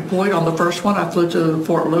night he deployed on the first one, I flew to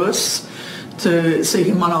Fort Lewis to see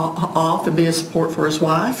him off and be a support for his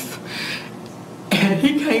wife. And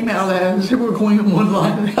he came out of that as if we were going in one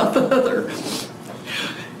line and out the other.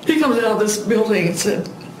 He comes out of this building and said,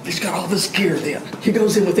 he's got all this gear then. He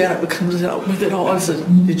goes in with that and comes out with it all. I said,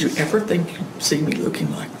 did you ever think you'd see me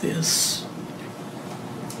looking like this?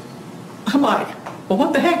 I'm like, well,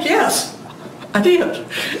 what the heck, yes, I did.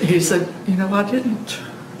 He said, you know, I didn't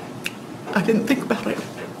think about it.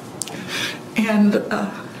 And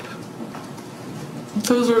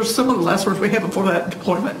those are some of the last words we had before that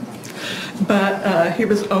deployment. But he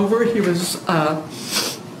was over, he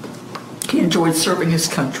enjoyed serving his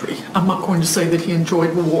country. I'm not going to say that he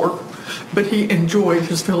enjoyed the war, but he enjoyed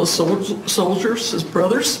his fellow soldiers, his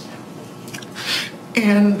brothers.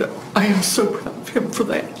 And I am so proud of him for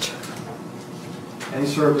that. And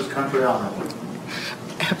he served his country honorably.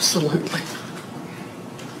 Absolutely.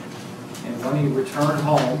 And when he returned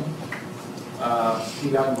home, he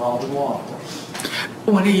got involved in law enforcement.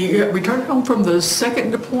 When he returned home from the second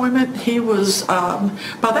deployment, he was, by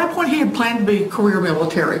that point he had planned to be career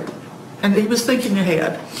military. And he was thinking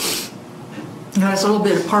ahead. And that's a little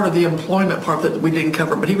bit part of the employment part that we didn't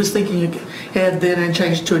cover, but he was thinking ahead then and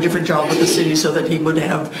changed to a different job with the city so that he would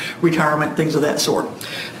have retirement, things of that sort.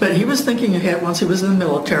 But he was thinking ahead once he was in the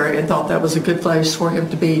military and thought that was a good place for him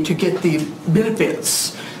to be to get the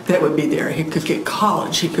benefits that would be there. He could get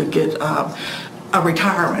college, he could get a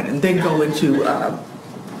retirement, and then go into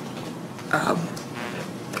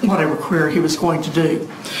whatever career he was going to do.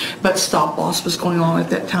 But stop loss was going on at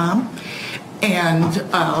that time. And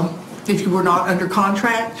if you were not under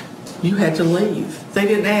contract, you had to leave. They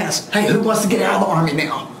didn't ask, hey, who wants to get out of the Army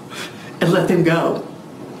now? And let them go.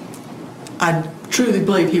 I truly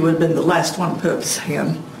believe he would have been the last one to put up his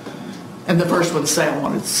hand and the first one to say I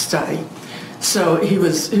wanted to stay. So he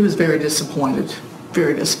was very disappointed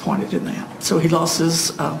in that. So he lost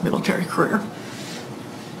his military career.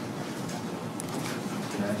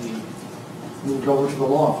 And he moved over to the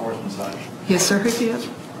law enforcement side. Yes, sir, he did.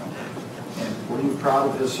 And were you proud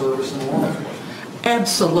of his service in law enforcement?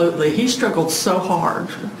 Absolutely. He struggled so hard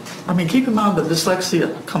I mean, keep in mind the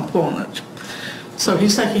dyslexia component. So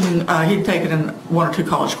he's taking, he'd taken 1 or 2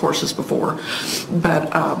 college courses before,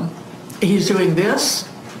 but he's doing this.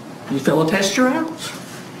 You fill a test, you're out.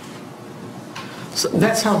 So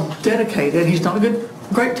that's how dedicated. He's not a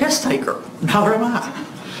great test taker. Neither am I.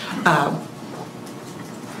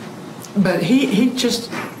 But he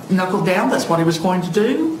just knuckled down. That's what he was going to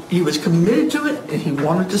do. He was committed to it, and he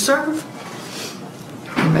wanted to serve.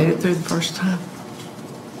 He made it through the first time.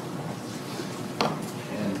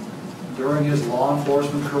 And during his law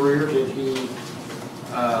enforcement career, did he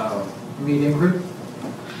meet Ingrid?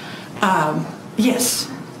 Yes.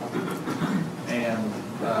 And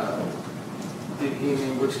did he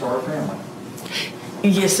and Ingrid start a family?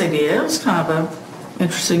 Yes, they did. It was kind of an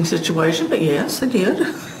interesting situation, but yes, they did.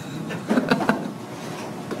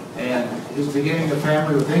 And his beginning of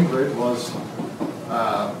family with Ingrid was,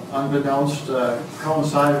 unbeknownst,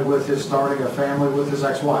 coincided with his starting a family with his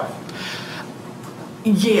ex-wife.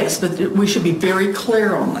 Yes, but we should be very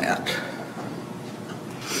clear on that.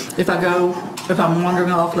 If I'm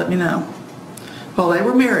wandering off, let me know. Well, they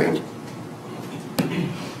were married.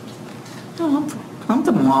 I'm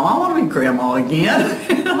the mom. I want to be grandma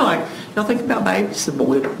again. I'm like, y'all think about babies? I said, well,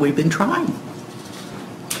 we've been trying.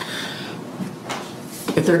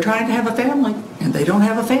 If they're trying to have a family and they don't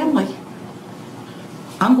have a family,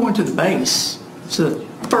 I'm going to the base to the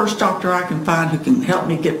first doctor I can find who can help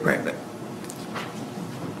me get pregnant.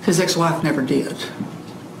 His ex-wife never did.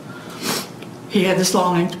 He had this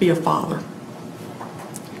longing to be a father.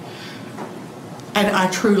 And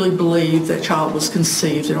I truly believe that child was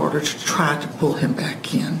conceived in order to try to pull him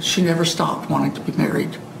back in. She never stopped wanting to be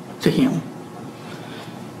married to him.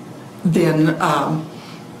 Then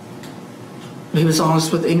he was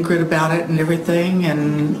honest with Ingrid about it and everything,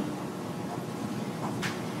 and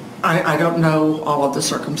I don't know all of the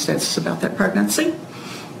circumstances about that pregnancy.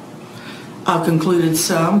 I've concluded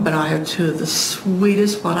some, but I have 2 of the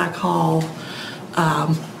sweetest, what I call,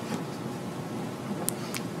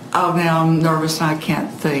 oh, now I'm nervous and I can't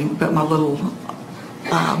think, but my little,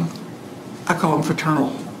 I call them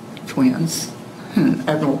fraternal twins. An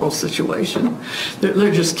admirable situation.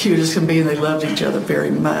 They're just cute as can be, and they loved each other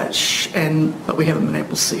very much. But we haven't been able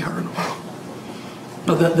to see her in a while.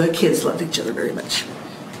 Well, the kids loved each other very much,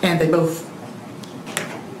 and their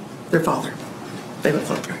father, they both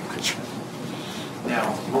loved very much.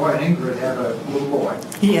 Now, Roy and Ingrid have a little boy.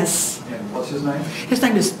 Yes. And what's his name? His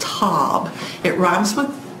name is Tob. It rhymes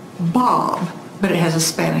with Bob, but it has a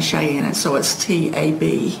Spanish A in it, so it's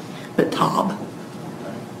T-A-B, but Tob.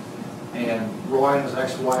 And Roy and his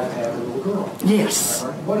ex-wife have a little girl. Yes.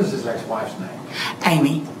 Right? What is his ex-wife's name?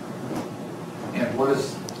 Amy. And what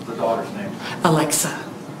is the daughter's name? Alexa.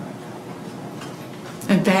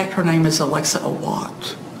 In fact, her name is Alexa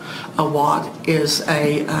Awat. Awat is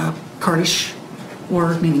a Kurdish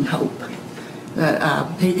word meaning hope.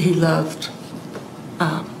 That he loved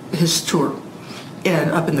his tour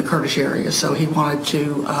up in the Kurdish area, so he wanted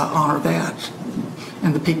to honor that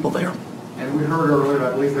and the people there. And we heard earlier,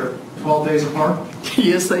 I believe they're 12 days apart?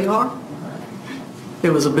 Yes, they are. It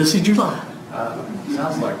was a busy July.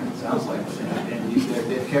 Sounds like it. And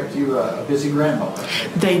they've kept you a busy grandmother.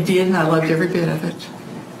 They did, and I loved every bit of it.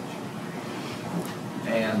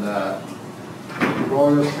 And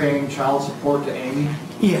Roy was paying child support to Amy?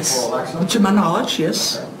 Yes. For Alexa? To my knowledge,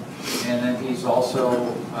 yes. Okay. And then he's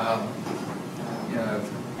also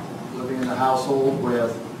living in the household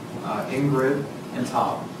with Ingrid and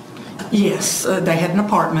Tob. Yes, they had an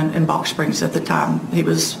apartment in Box Springs at the time he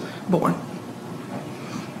was born.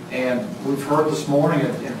 And we've heard this morning,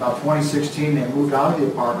 in about 2016, they moved out of the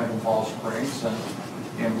apartment in Fall Springs,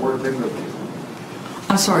 and where did they move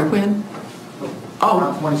to? I'm sorry, when?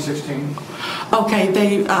 Around 2016. Okay,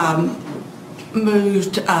 they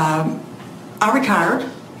moved, I retired.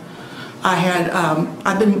 I had,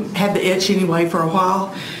 had the itch anyway for a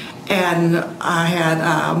while, and I had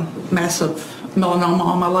massive melanoma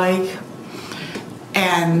on my leg,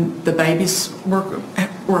 and the babies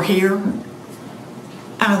were here. And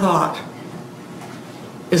I thought,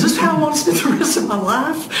 is this how I want to spend the rest of my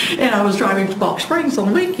life? And I was driving to Box Springs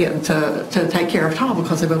on the weekend to take care of Tom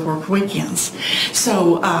because they both worked weekends.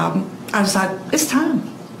 So I decided, it's time.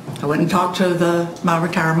 I went and talked to my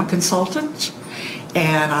retirement consultant,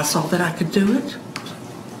 and I saw that I could do it.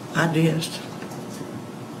 I did.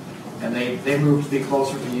 And they moved to be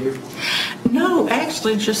closer to you? No,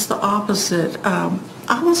 actually just the opposite.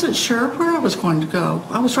 I wasn't sure where I was going to go.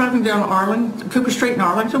 I was driving down Cooper Street in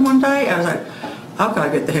Arlington one day, and I was like, I've got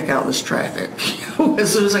to get the heck out of this traffic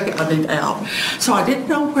as soon as I get out. So I didn't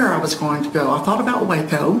know where I was going to go. I thought about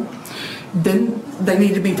Waco, Then they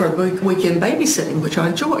needed me for weekend babysitting, which I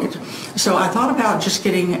enjoyed. So I thought about just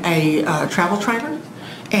getting a travel trailer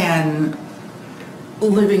and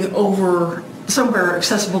living over somewhere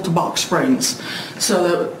accessible to Box Springs, so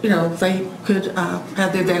that, you know, they could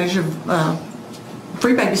have the advantage of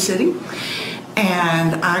free babysitting,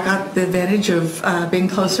 and I got the advantage of being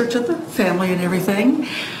closer to the family and everything.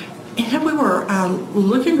 And we were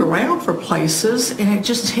looking around for places, and it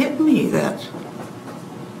just hit me that,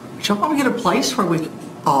 y'all want to get a place where we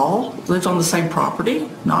all lived on the same property,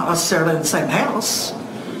 not necessarily in the same house,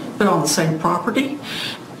 but on the same property.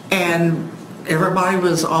 And everybody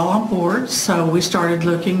was all on board, so we started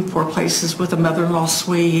looking for places with a mother-in-law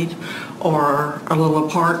suite or a little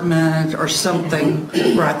apartment or something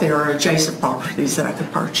right there, or adjacent properties that I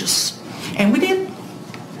could purchase. And we did.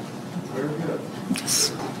 Very good.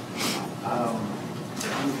 Yes.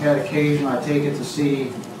 You've had occasion, I take it, to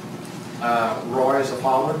see Roy as a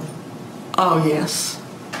father? Oh, yes.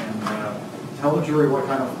 And tell the jury what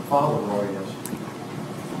kind of father Roy is.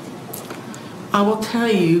 I will tell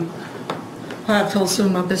you, I've told some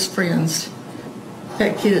of my best friends,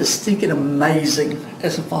 that kid is stinking amazing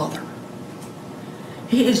as a father.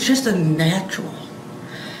 He is just a natural.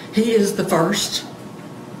 He is the first,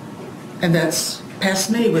 and that's past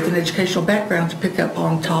me with an educational background, to pick up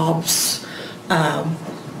on Taub's,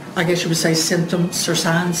 I guess you would say, symptoms or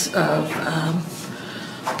signs of,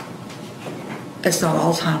 it's not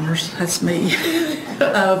Alzheimer's, that's me,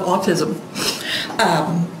 of autism.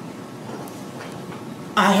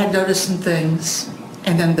 I had noticed some things,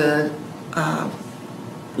 and then the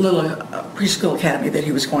little preschool academy that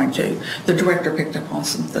he was going to, the director picked up on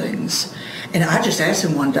some things. And I just asked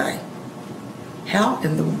him one day, how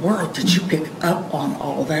in the world did you pick up on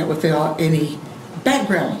all that without any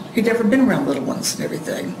background? He'd never been around little ones and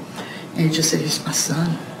everything. And he just said, he's my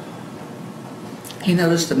son. He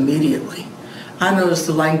noticed immediately. I noticed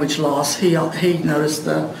the language loss. He noticed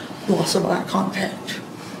the loss of eye contact.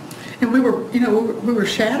 And we were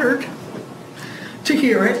shattered to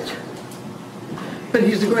hear it. But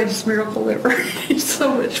he's the greatest miracle ever. He's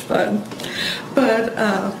so much fun. But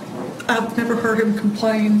I've never heard him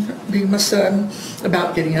complain, being my son,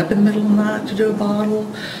 about getting up in the middle of the night to do a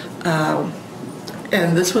bottle.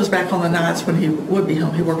 And this was back on the nights when he would be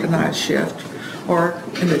home. He worked a night shift, or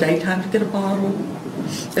in the daytime to get a bottle.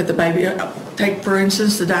 If the baby, take for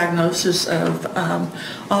instance the diagnosis of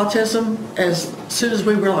autism, as soon as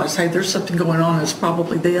we realized, hey, there's something going on, it's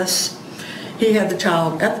probably this, he had the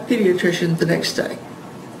child at the pediatrician the next day.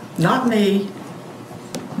 Not me,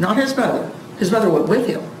 not his mother. His mother went with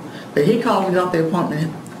him, but he called and got the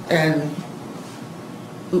appointment and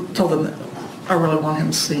told them that I really want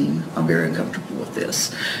him seen. I'm very uncomfortable with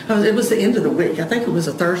this. It was the end of the week. I think it was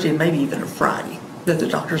a Thursday and maybe even a Friday that the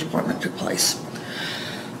doctor's appointment took place.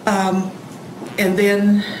 And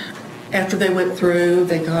then after they went through,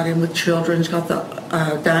 they got him with children's, got the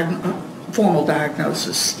formal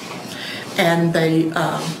diagnosis. And they,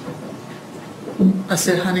 I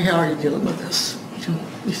said, honey, how are you dealing with this?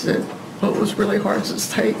 He said, well, it was really hard to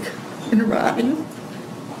take in writing.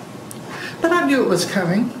 But I knew it was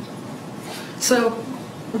coming. So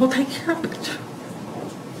we'll take care of it.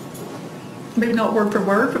 Maybe not word for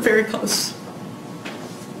word, but very close.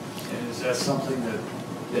 And is that something that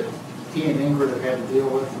he and Ingrid have had to deal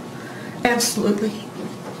with? Absolutely.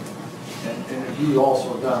 And you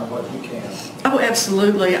also done what you can? Oh,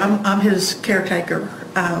 absolutely. I'm his caretaker.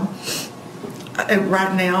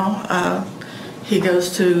 Right now, he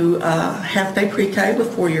goes to half-day pre-K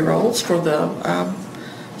with 4-year-olds for the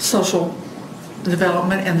social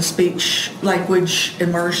development and the speech language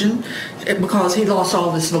immersion, because he lost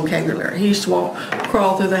all this vocabulary. He used to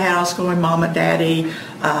crawl through the house going, Mama, Daddy,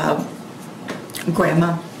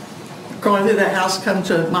 Grandma, crawling through the house, come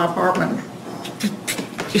to my apartment.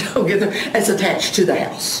 Get there. It's attached to the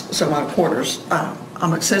house, so my quarters,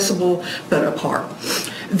 I'm accessible but apart.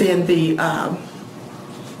 Then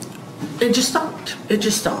it just stopped. It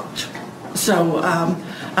just stopped. So I'm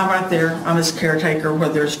right there. I'm his caretaker,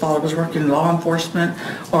 whether his father was working in law enforcement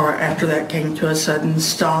or after that came to a sudden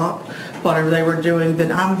stop, whatever they were doing,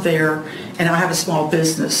 then I'm there. And I have a small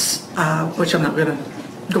business, which I'm not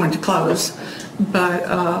going to close, but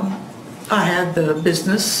I had the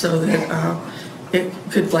business so that it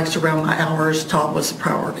could flex around my hours. Todd was a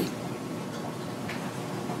priority.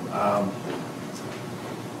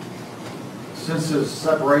 Since his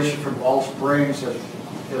separation from Ball Springs,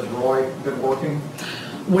 has Roy been working?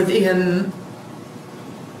 Within,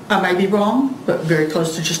 I may be wrong, but very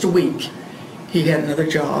close to just a week, he had another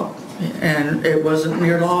job. And it wasn't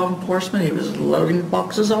near law enforcement. He was loading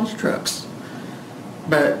boxes onto trucks.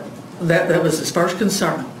 But that was his first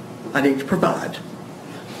concern. I need to provide.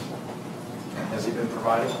 Has he been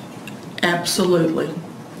provided? Absolutely.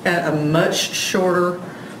 At a much shorter,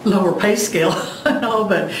 lower pay scale,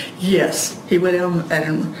 but yes, he went in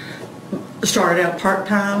and started out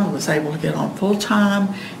part-time and was able to get on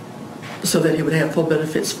full-time so that he would have full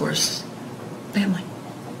benefits for his family.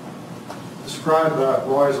 Describe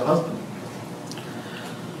Roy as a husband.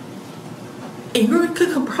 Ingrid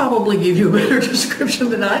could probably give you a better description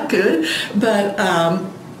than I could, but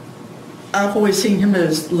I've always seen him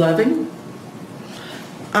as loving.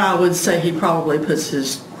 I would say he probably puts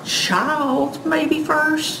his child maybe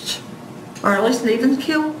first, or at least an even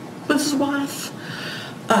keel with his wife.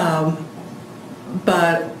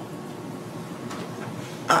 But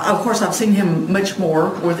of course I've seen him much more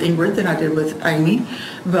with Ingrid than I did with Amy,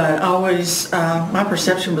 but always, my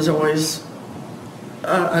perception was always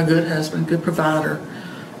a good husband, good provider,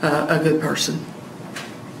 a good person.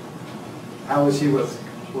 How is he with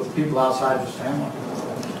people outside of his family?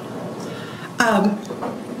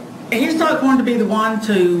 He's not going to be the one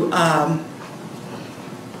to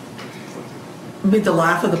be the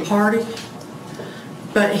life of the party,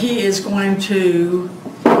 but he is going to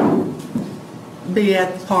be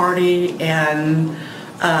at the party and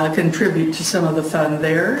contribute to some of the fun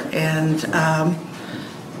there. And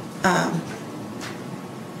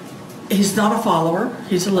he's not a follower,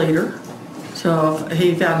 he's a leader. So if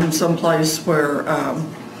he found him someplace where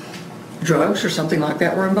drugs or something like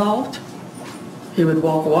that were involved, he would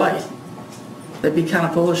walk away. They'd be kind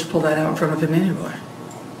of foolish to pull that out in front of him anyway.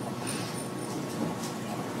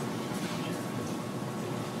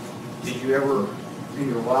 Did you ever, in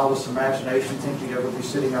your wildest imagination, think you'd ever be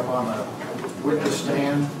sitting up on a witness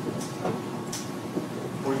stand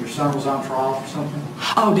when your son was on trial for something?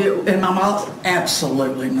 Oh, in my mouth?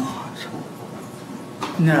 Absolutely not.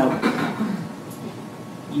 No.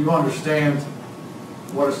 You understand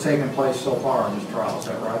what has taken place so far in this trial, is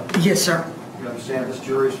that right? Yes, sir. You understand this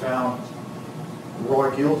jury's found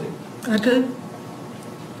Roy guilty. I do.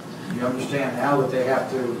 You understand now that they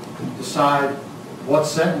have to decide what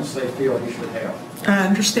sentence they feel he should have. I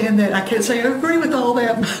understand that. I can't say I agree with all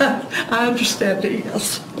that, but I understand it,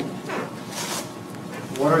 yes.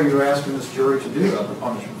 What are you asking this jury to do at the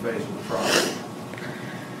punishment phase of the trial?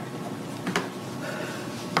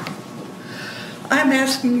 I'm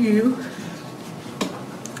asking you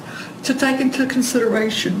to take into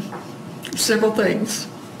consideration several things.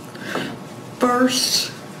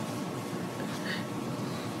 First,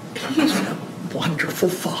 he's a wonderful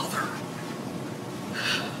father.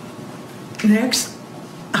 Next,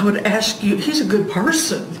 I would ask you, he's a good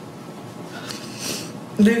person.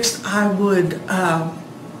 Next, I would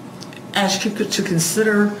ask you to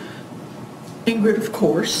consider Ingrid, of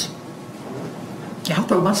course. I'll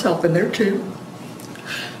throw myself in there too.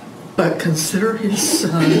 But consider his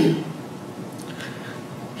son.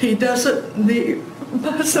 He doesn't need,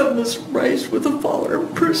 my son was raised with a father in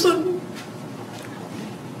prison.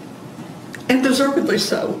 And deservedly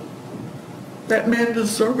so. That man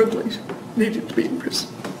deservedly needed to be in prison.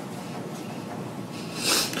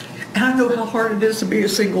 And I know how hard it is to be a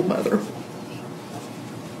single mother.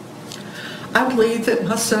 I believe that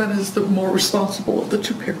my son is the more responsible of the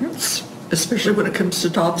two parents, especially when it comes to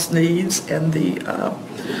Tom's needs and the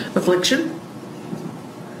affliction.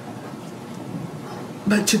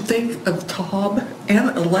 But to think of Tom and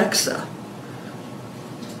Alexa,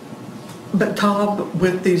 but Tom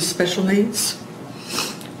with these special needs,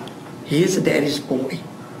 he is a daddy's boy.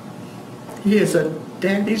 He is a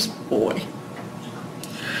daddy's boy.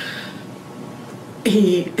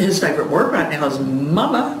 His favorite word right now is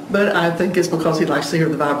mama, but I think it's because he likes to hear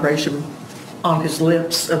the vibration on his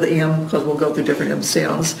lips of the M, because we'll go through different M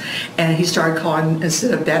sounds. And he started calling,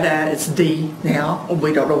 instead of dada, it's D now.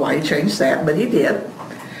 We don't know why he changed that, but he did.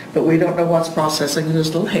 But we don't know what's processing in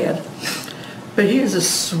his little head. But he is the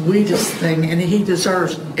sweetest thing, and he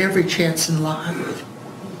deserves every chance in life.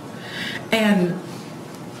 And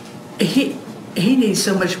he needs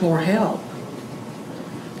so much more help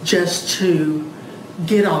just to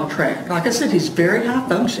get on track. Like I said, he's very high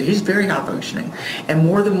functioning. He's very high functioning. And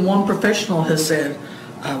more than one professional has said,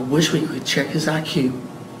 I wish we could check his IQ.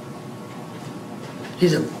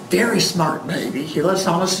 He's a very smart baby. He loves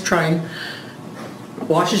Thomas the Train,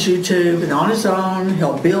 watches YouTube, and on his own,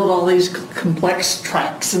 he'll build all these complex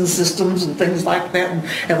tracks and systems and things like that, and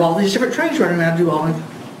have all these different trains running around, do all of it.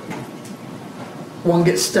 One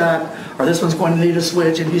gets stuck, or this one's going to need a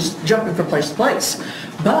switch, and he's jumping from place to place.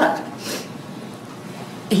 But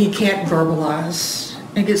he can't verbalize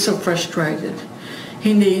and gets so frustrated.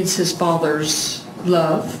 He needs his father's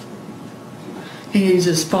love. He needs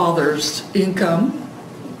his father's income.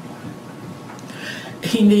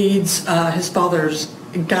 he needs his father's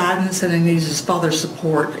guidance and he needs his father's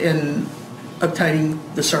support in obtaining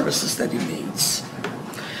the services that he needs.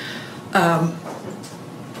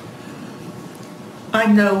 I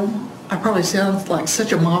know I probably sound like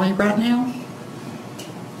such a mommy right now,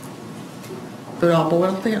 but I'll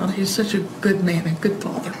boil it down. He's such a good man and good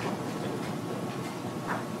father.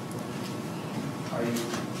 Are you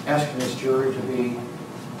asking this jury to be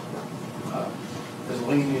as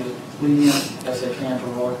lenient as they can to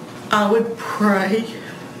Roy? I would pray.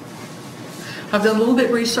 I've done a little bit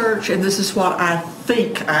of research, and this is what I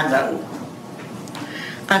think I know.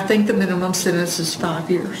 I think the minimum sentence is 5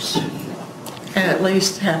 years, and at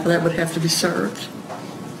least half of that would have to be served.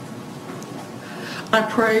 I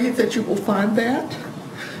pray that you will find that,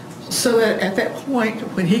 so that at that point,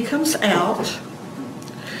 when he comes out,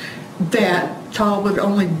 that Todd would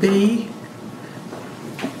only be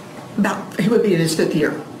he would be in his 5th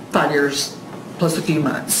year, 5 years plus a few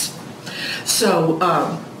months. So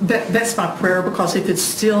that's my prayer, because he could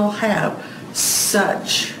still have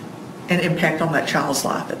such an impact on that child's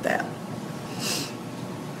life at that.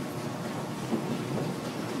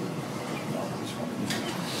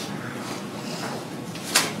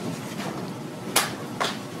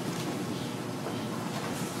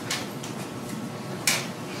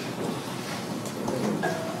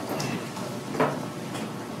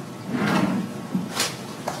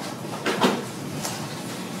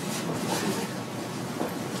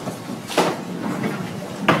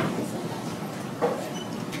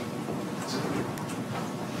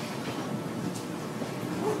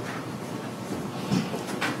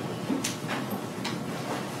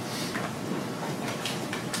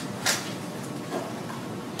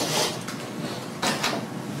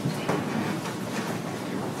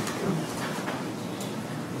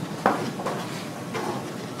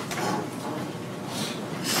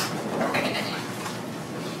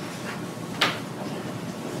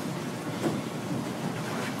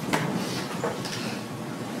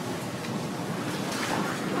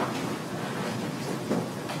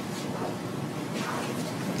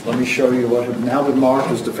 Let me show you what have now been marked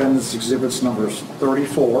as defendants exhibits numbers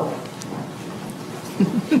 34,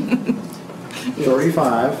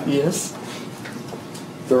 35, Yes.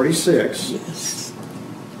 36, Yes.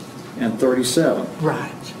 and 37,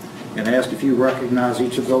 Right. and ask if you recognize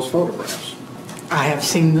each of those photographs. I have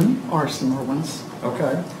seen them, or similar ones.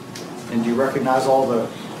 Okay. And do you recognize all the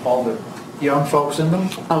young folks in them?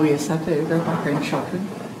 Oh, yes, I do. They're my grandchildren.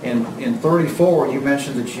 In 34, you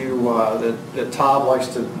mentioned that that Todd likes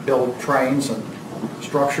to build trains and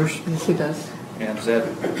structures. Yes, he does. And is that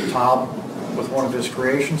Todd with one of his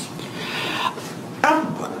creations?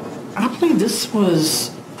 I believe this was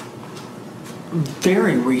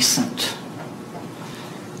very recent.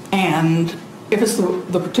 And if it's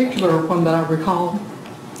the particular one that I recall,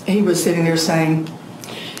 he was sitting there saying,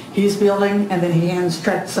 he's building, and then he hands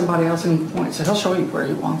track to somebody else and he points, and he'll show you where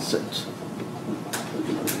he wants it.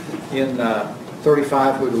 In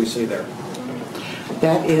 35, who do we see there?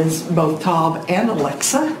 That is both Todd and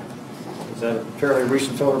Alexa. Is that a fairly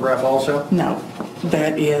recent photograph also? No,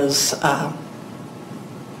 that is, oh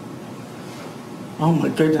my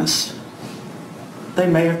goodness. They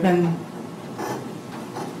may have been,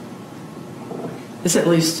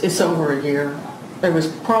 it's over a year. It was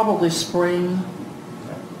probably spring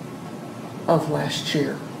of last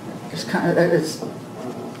year. It's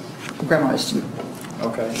grandma estimate.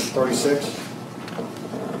 Okay, 36?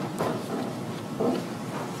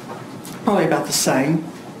 Probably about the same.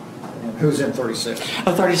 And who's in 36?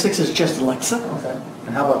 36 is just Alexa. Okay.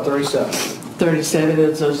 And how about 37? 37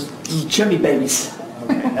 is those chubby babies.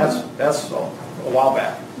 Okay, that's a while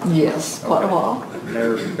back. Yes, quite a while.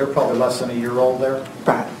 They're probably less than a year old there?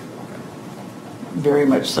 Right. Very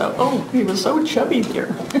much so. Oh, he was so chubby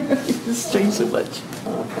there. He's changed so much.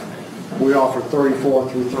 We offer 34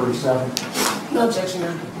 through 37. No objection,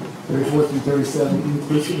 Your Honor. 34 through 37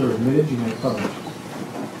 inclusive or admitted, you may publish.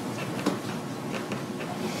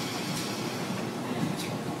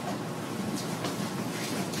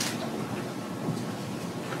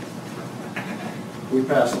 We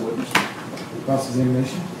pass the witness.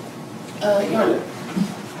 Cross-examination. Your Honor,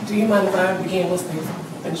 do you mind if I begin once they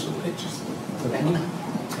finish with the pictures? Thank you.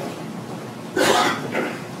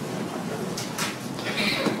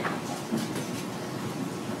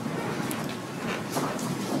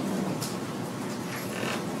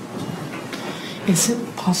 Is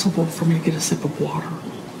it possible for me to get a sip of water?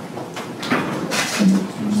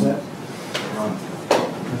 Set.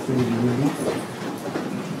 After you ready.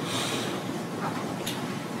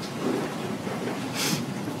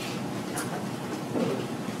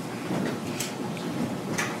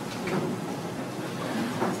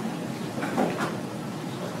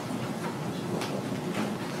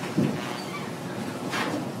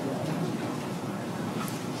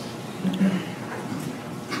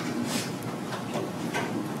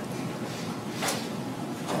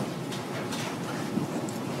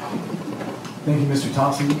 Thank you, Mr.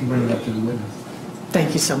 Thompson. You can bring it up to the witness.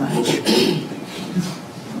 Thank you so much.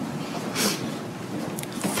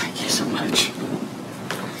 Thank you so much.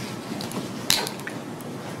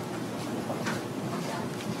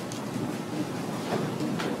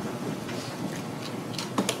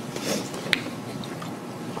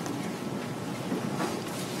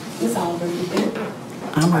 Ms. Oliver, you good?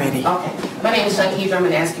 I'm ready. Okay. My name is Shankeetra. I'm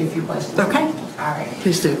going to ask you a few questions. Okay. All right.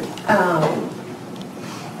 Please do.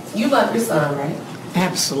 You love your son, right?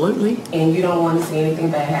 Absolutely. And you don't want to see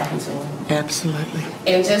anything bad happen to him. Absolutely.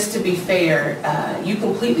 And just to be fair, you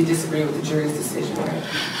completely disagree with the jury's decision, right?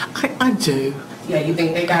 I do. Yeah, you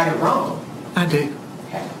think they got it wrong. I do.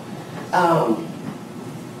 Okay.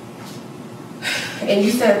 And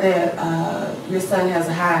you said that your son has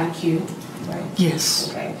a high IQ, right? Yes.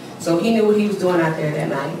 Okay. So he knew what he was doing out there that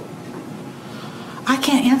night. I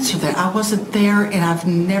can't answer that. I wasn't there, and I've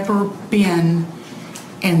never been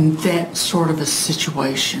in that sort of a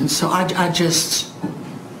situation. So I just...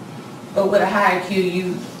 But with a high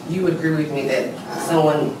IQ, you would agree with me that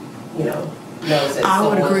someone, knows that I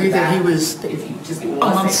would someone agree that died, he was... If you just give me Oh,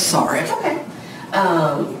 one I'm second. sorry. Okay.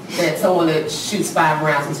 That someone that shoots 5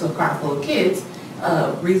 rounds into a car full of kids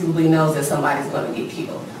reasonably knows that somebody's going to get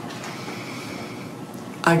killed.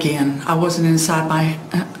 Again, I wasn't inside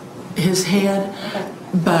his head, Okay.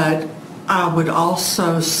 but I would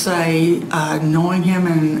also say, knowing him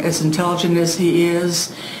and as intelligent as he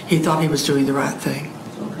is, he thought he was doing the right thing.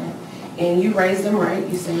 Okay. And you raised them right,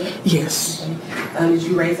 you said? Yes. Okay. Did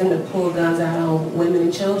you raise them to pull guns out on women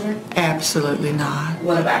and children? Absolutely not.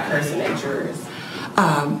 What about cursing at jurors?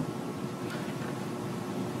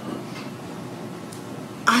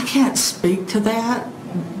 I can't speak to that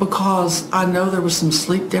because I know there was some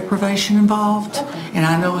sleep deprivation involved, Okay. and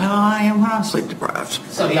I know how I am when I'm sleep deprived.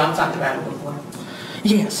 So y'all talked about it before?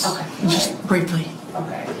 Yes. Okay. Just briefly.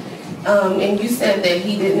 Okay. And you said that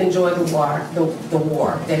he didn't enjoy the war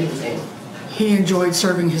that he was in. He enjoyed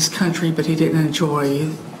serving his country, but he didn't enjoy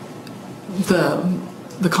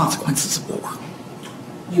the consequences of war.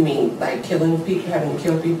 You mean like killing people, having to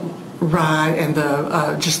kill people? Right, and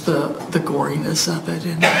just the goriness of it.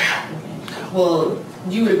 And Well,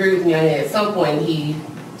 you would agree with me on that. At some point, he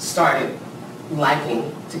started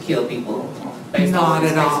liking to kill people based Not on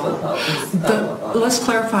his at all. Facebook posts. Let's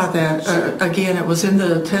clarify that. Sure. Again, it was in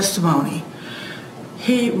the testimony.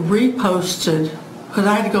 He reposted, because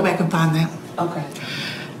I had to go back and find that. Okay.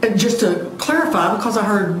 And just to clarify, because I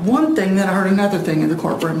heard one thing, then I heard another thing in the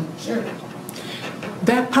courtroom. Sure.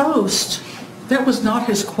 That post, that was not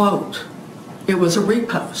his quote. It was a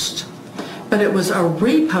repost. But it was a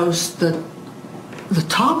repost that the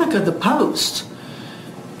topic of the post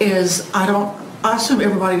is, I assume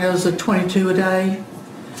everybody knows the 22 a day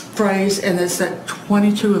phrase, and it's that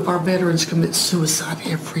 22 of our veterans commit suicide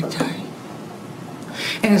every day.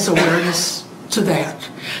 And it's awareness to that.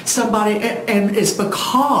 And it's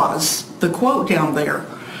because the quote down there,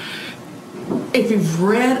 if you've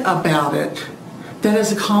read about it, that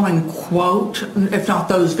is a common quote, if not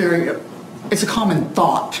it's a common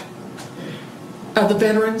thought of the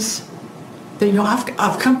veterans. That,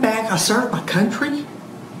 I've come back, I served my country.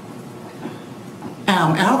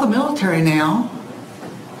 I'm out of the military now.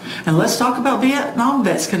 And let's talk about Vietnam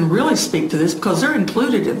vets can really speak to this because they're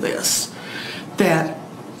included in this. That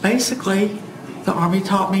basically the Army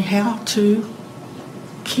taught me how to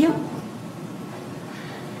kill.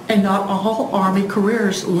 And not all Army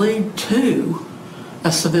careers lead to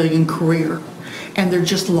a civilian career. And they're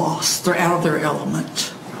just lost. They're out of their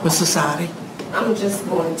element with society. I'm just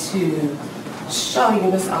going to show you,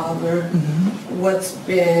 Ms. Oliver, what's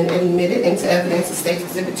been admitted into evidence of State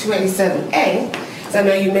Exhibit 287A. So I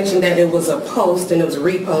know you mentioned that it was a post and it was a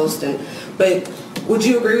repost, but would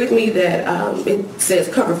you agree with me that it says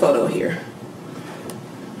cover photo here?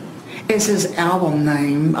 It's his album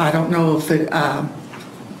name. I don't know if it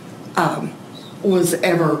was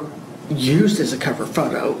ever used as a cover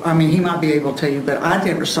photo. I mean, he might be able to tell you, but I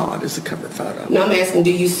never saw it as a cover photo. No, I'm asking,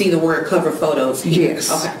 do you see the word cover photos here?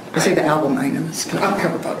 Yes. Okay. I see the album name in this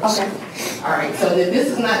cover photos. Okay. All right. So then this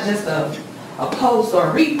is not just a post or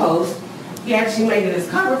a repost. He actually made it his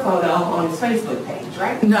cover photo on his Facebook page,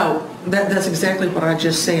 right? No, that's exactly what I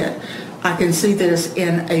just said. I can see this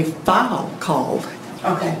in a file called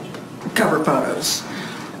cover photos.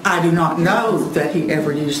 I do not know that he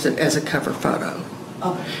ever used it as a cover photo.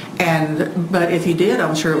 Okay. But if he did,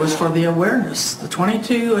 I'm sure it was for the awareness. The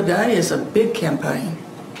 22 a day is a big campaign.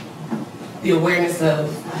 The awareness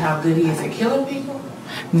of how good he is at killing people?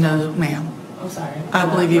 No, ma'am. I'm sorry. I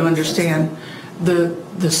believe you understand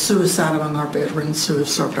the suicide among our veterans who have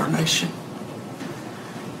served our nation.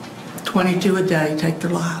 22 a day take their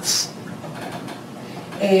lives.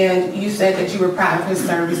 And you said that you were proud of his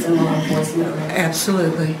service in law enforcement, right?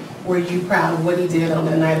 Absolutely. Were you proud of what he did on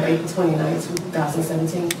the night of April 29,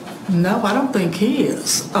 2017? No, I don't think he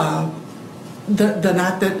is. The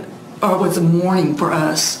night that, or it was the morning for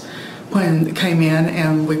us when it came in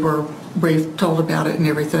and we were told about it and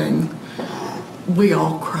everything, we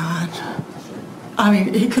all cried. I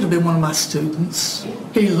mean, he could have been one of my students.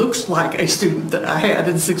 He looks like a student that I had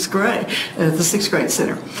in 6th grade, at the 6th grade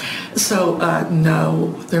center. So,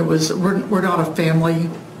 no, we're not a family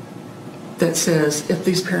that says, if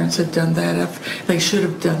these parents had done that, if they should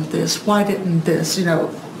have done this, why didn't this,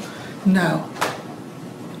 no.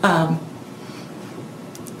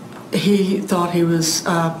 He thought he was,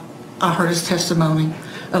 I heard his testimony,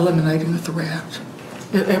 eliminating the threat.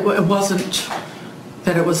 It wasn't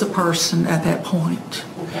that it was a person at that point.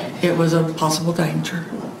 Okay. It was a possible danger.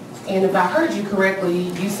 And if I heard you correctly,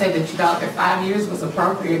 you said that you thought that 5 years was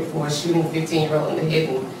appropriate for shooting a 15-year-old in the head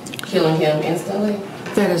and killing him instantly?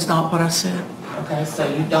 That is not what I said. Okay, so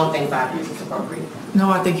you don't think 5 years is appropriate? No,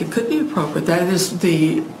 I think it could be appropriate. That is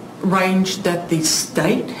the range that the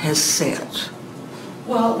state has set.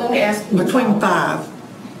 Well, let me ask you. Between 5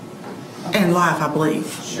 and life, I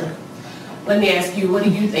believe. Sure. Let me ask you, what do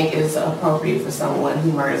you think is appropriate for someone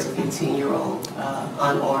who murders a 15-year-old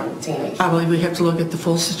unarmed teenager? I believe we have to look at the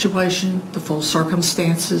full situation, the full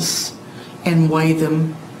circumstances, and weigh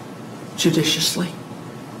them judiciously.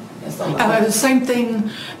 The same thing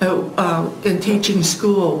in teaching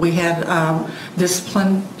school. We had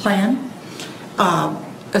discipline plan,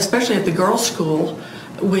 especially at the girls' school.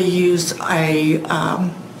 We used a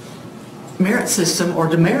merit system or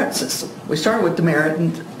demerit system. We started with demerit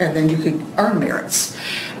and then you could earn merits.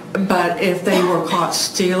 But if they were caught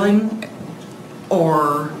stealing,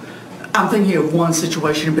 or I'm thinking of one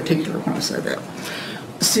situation in particular when I say that,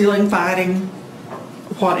 stealing, fighting,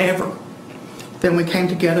 whatever, then we came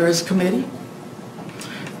together as a committee.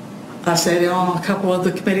 I sat in on a couple of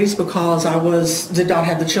the committees because I did not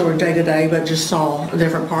have the children day to day, but just saw a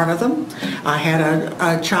different part of them. I had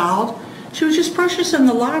a child. She was just precious in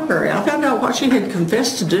the library. I found out what she had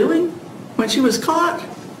confessed to doing when she was caught.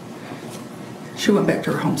 She went back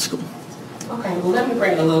to her home school. Okay, well, let me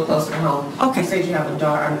bring it a little closer to home. Okay. You said you have a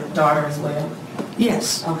daughter as well.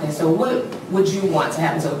 Yes. Okay, so what would you want to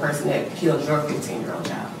happen to a person that killed your 15-year-old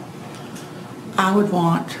child? I would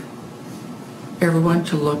want everyone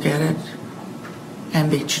to look at it and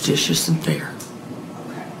be judicious and fair.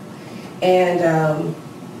 Okay. And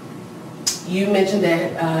you mentioned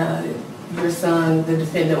that your son, the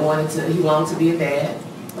defendant, longed to be a dad.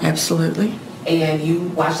 Absolutely. And you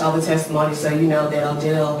watched all the testimony, so you know that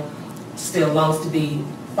Odell still longs to be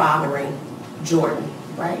fathering Jordan,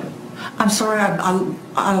 right? I'm sorry,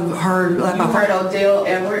 I've heard. You heard Odell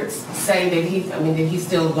Edwards say that he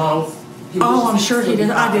still longs. I'm sure he did.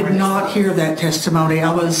 I did not hear that testimony.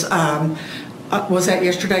 I was that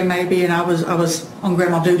yesterday maybe, and I was on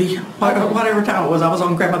grandma duty. Whatever time it was, I was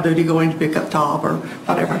on grandma duty going to pick up Tom or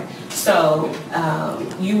whatever. Okay. So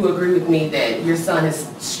you agree with me that your son has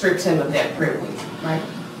stripped him of that privilege, right?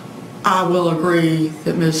 I will agree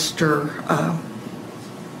that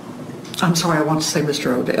I'm sorry, I want to say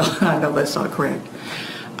Mr. Odell. I know that's not correct.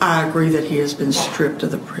 I agree that he has been stripped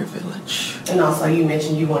of the privilege. And also you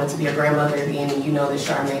mentioned you wanted to be a grandmother at the end, and you know that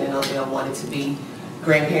Charmaine and Odell wanted to be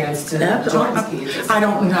grandparents to Jordan's kids. I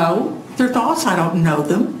don't know their thoughts. I don't know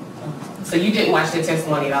them. So you didn't watch their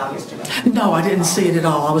testimony at all yesterday? No, I didn't see it at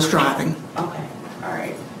all. I was driving. Okay, all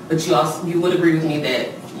right. But you would agree with me that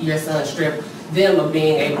your son stripped them of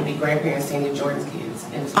being able to be grandparents to any of Jordan's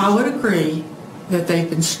kids? I would agree that they've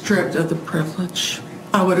been stripped of the privilege.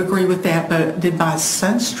 I would agree with that, but did my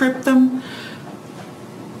son strip them?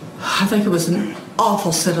 I think it was an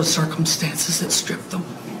awful set of circumstances that stripped them.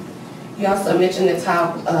 You also mentioned that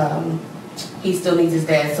Todd, he still needs his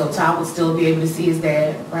dad, so Todd will still be able to see his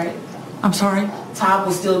dad, right? I'm sorry? Todd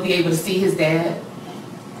will still be able to see his dad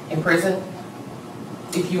in prison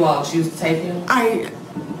if you all choose to take him?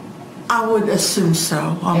 I would assume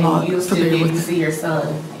so. I'm not you'll still be familiar able to with see your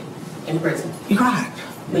son in prison? Right.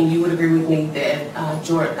 Then you would agree with me that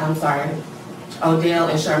Odell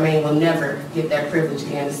and Charmaine will never get that privilege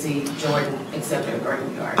again to see Jordan except at a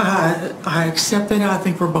graveyard. I accept that. I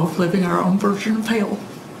think we're both living our own version of hell.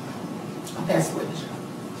 That's what.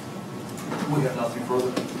 We have nothing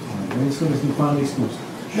further. Any witness be finally excused?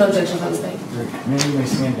 No objection on the state. Ma'am, you may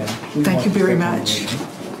stand down. Please Thank watch you very the much. step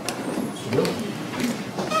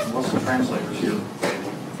What's the translators here?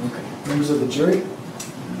 Okay. Members of the jury,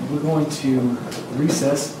 we're going to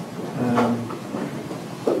recess a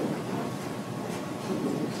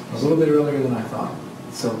little bit earlier than I thought.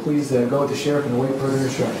 So please go with the sheriff and await further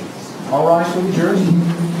instructions. All rise for the jury.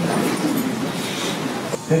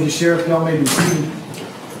 Thank you, Sheriff. Y'all may be seated.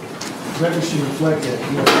 The record should reflect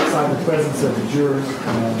that you're outside the presence of the jurors.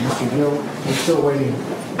 Mr. Gill, we're still waiting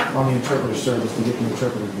on the interpreter service to get the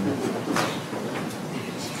interpreter here.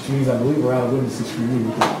 Which means I believe we're out of witnesses for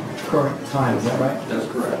you at the current time. Is that right? That's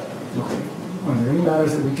correct. Okay. Are there any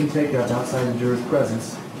matters that we can take up outside the juror's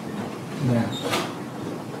presence now?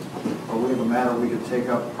 Or we have a matter we could take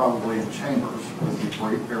up probably in chambers with you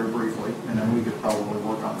very briefly, and then we could probably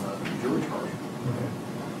work on the jury charge. Okay.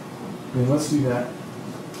 Then let's do that.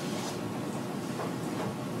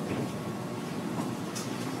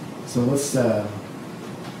 So let's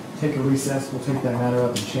take a recess. We'll take that matter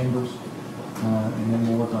up in chambers, and then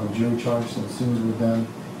we'll work on the jury charge. So as soon as we're done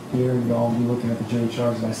here, you'll all be looking at the jury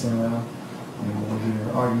charge that I sent around, and we'll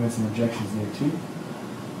hear arguments and objections there too.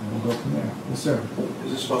 And we'll go from there. Yes, sir.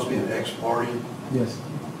 Is this supposed to be an ex-party? Yes.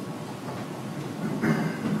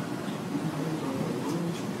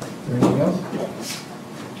 Anything else?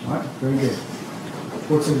 All right, very good.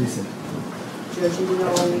 What's in recess? Judge, you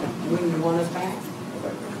know when you want us back?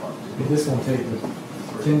 This won't take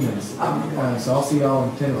 10 minutes. So I'll see y'all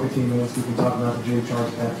in 10 or 15 minutes. We can talk about the jury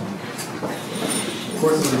charge at that time.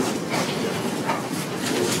 Course of recess.